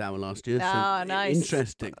Finest Hour last year. Ah, so nice.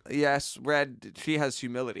 Interesting. Yes, Red, she has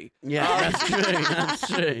humility. Yeah, that's true. That's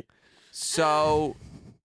true. So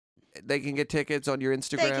they can get tickets on your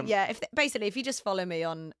Instagram. Basically, if you just follow me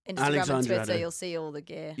on Instagram and Alexandra Twitter, Haddow. you'll see all the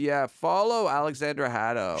gear. Yeah, follow Alexandra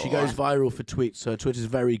Haddow. She goes viral for tweets, so Twitter's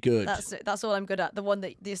very good. That's all I'm good at.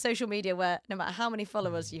 The social media where no matter how many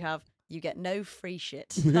followers you have, you get no free shit.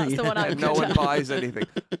 That's the one I'm and good no one at. buys anything.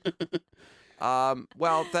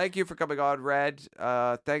 Well, thank you for coming on, Red.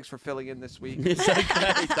 Thanks for filling in this week. It's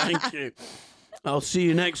okay. Thank you. I'll see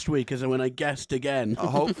you next week as when I guest again.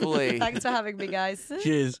 Hopefully. Thanks for having me, guys.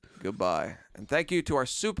 Cheers. Goodbye. And thank you to our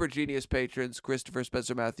super genius patrons, Christopher,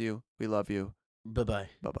 Spencer, Matthew. We love you. Bye-bye.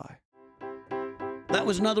 Bye-bye. That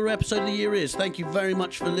was another episode of The Year Is. Thank you very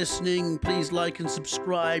much for listening. Please like and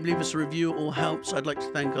subscribe. Leave us a review. It all helps. I'd like to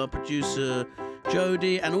thank our producer,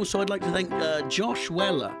 Jody. And also I'd like to thank Josh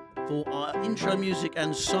Weller for our intro music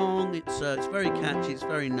and song. It's very catchy. It's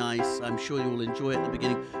very nice. I'm sure you will enjoy it at the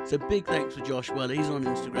beginning. So big thanks for Josh Weller. He's on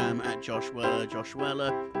Instagram at Josh Weller. Josh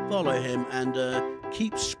Weller. Follow him and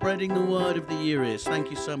keep spreading the word of The Year Is. Thank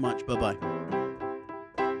you so much. Bye-bye.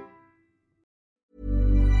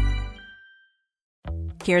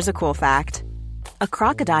 Here's a cool fact. A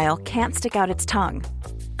crocodile can't stick out its tongue.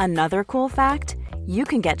 Another cool fact, you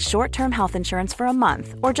can get short-term health insurance for a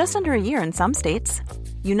month or just under a year in some states.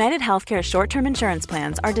 United Healthcare short-term insurance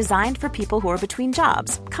plans are designed for people who are between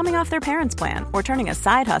jobs, coming off their parents' plan, or turning a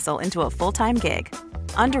side hustle into a full-time gig.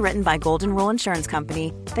 Underwritten by Golden Rule Insurance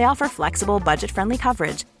Company, they offer flexible, budget-friendly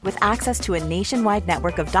coverage with access to a nationwide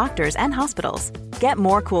network of doctors and hospitals. Get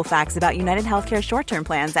more cool facts about United Healthcare short-term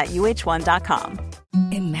plans at uh1.com.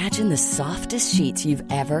 Imagine the softest sheets you've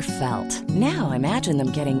ever felt. Now imagine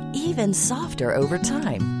them getting even softer over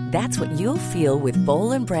time. That's what you'll feel with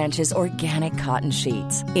Boll & Branch's organic cotton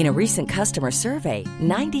sheets. In a recent customer survey,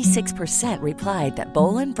 96% replied that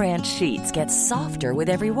Boll & Branch sheets get softer with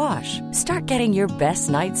every wash. Start getting your best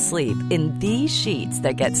night's sleep in these sheets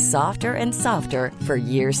that get softer and softer for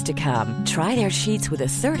years to come. Try their sheets with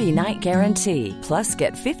a 30-night guarantee. Plus,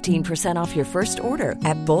 get 15% off your first order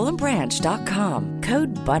at bollandbranch.com.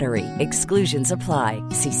 Code BUTTERY. Exclusions apply.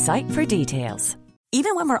 See site for details.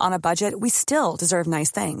 Even when we're on a budget, we still deserve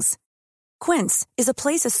nice things. Quince is a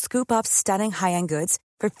place to scoop up stunning high-end goods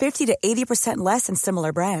for 50 to 80% less than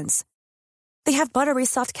similar brands. They have buttery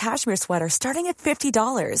soft cashmere sweaters starting at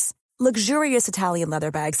 $50, luxurious Italian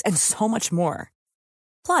leather bags, and so much more.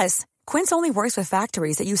 Plus, Quince only works with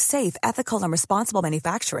factories that use safe, ethical, and responsible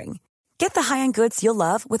manufacturing. Get the high-end goods you'll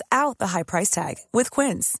love without the high price tag with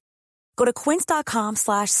Quince. Go to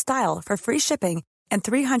quince.com/style for free shipping and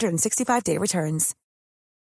 365-day returns.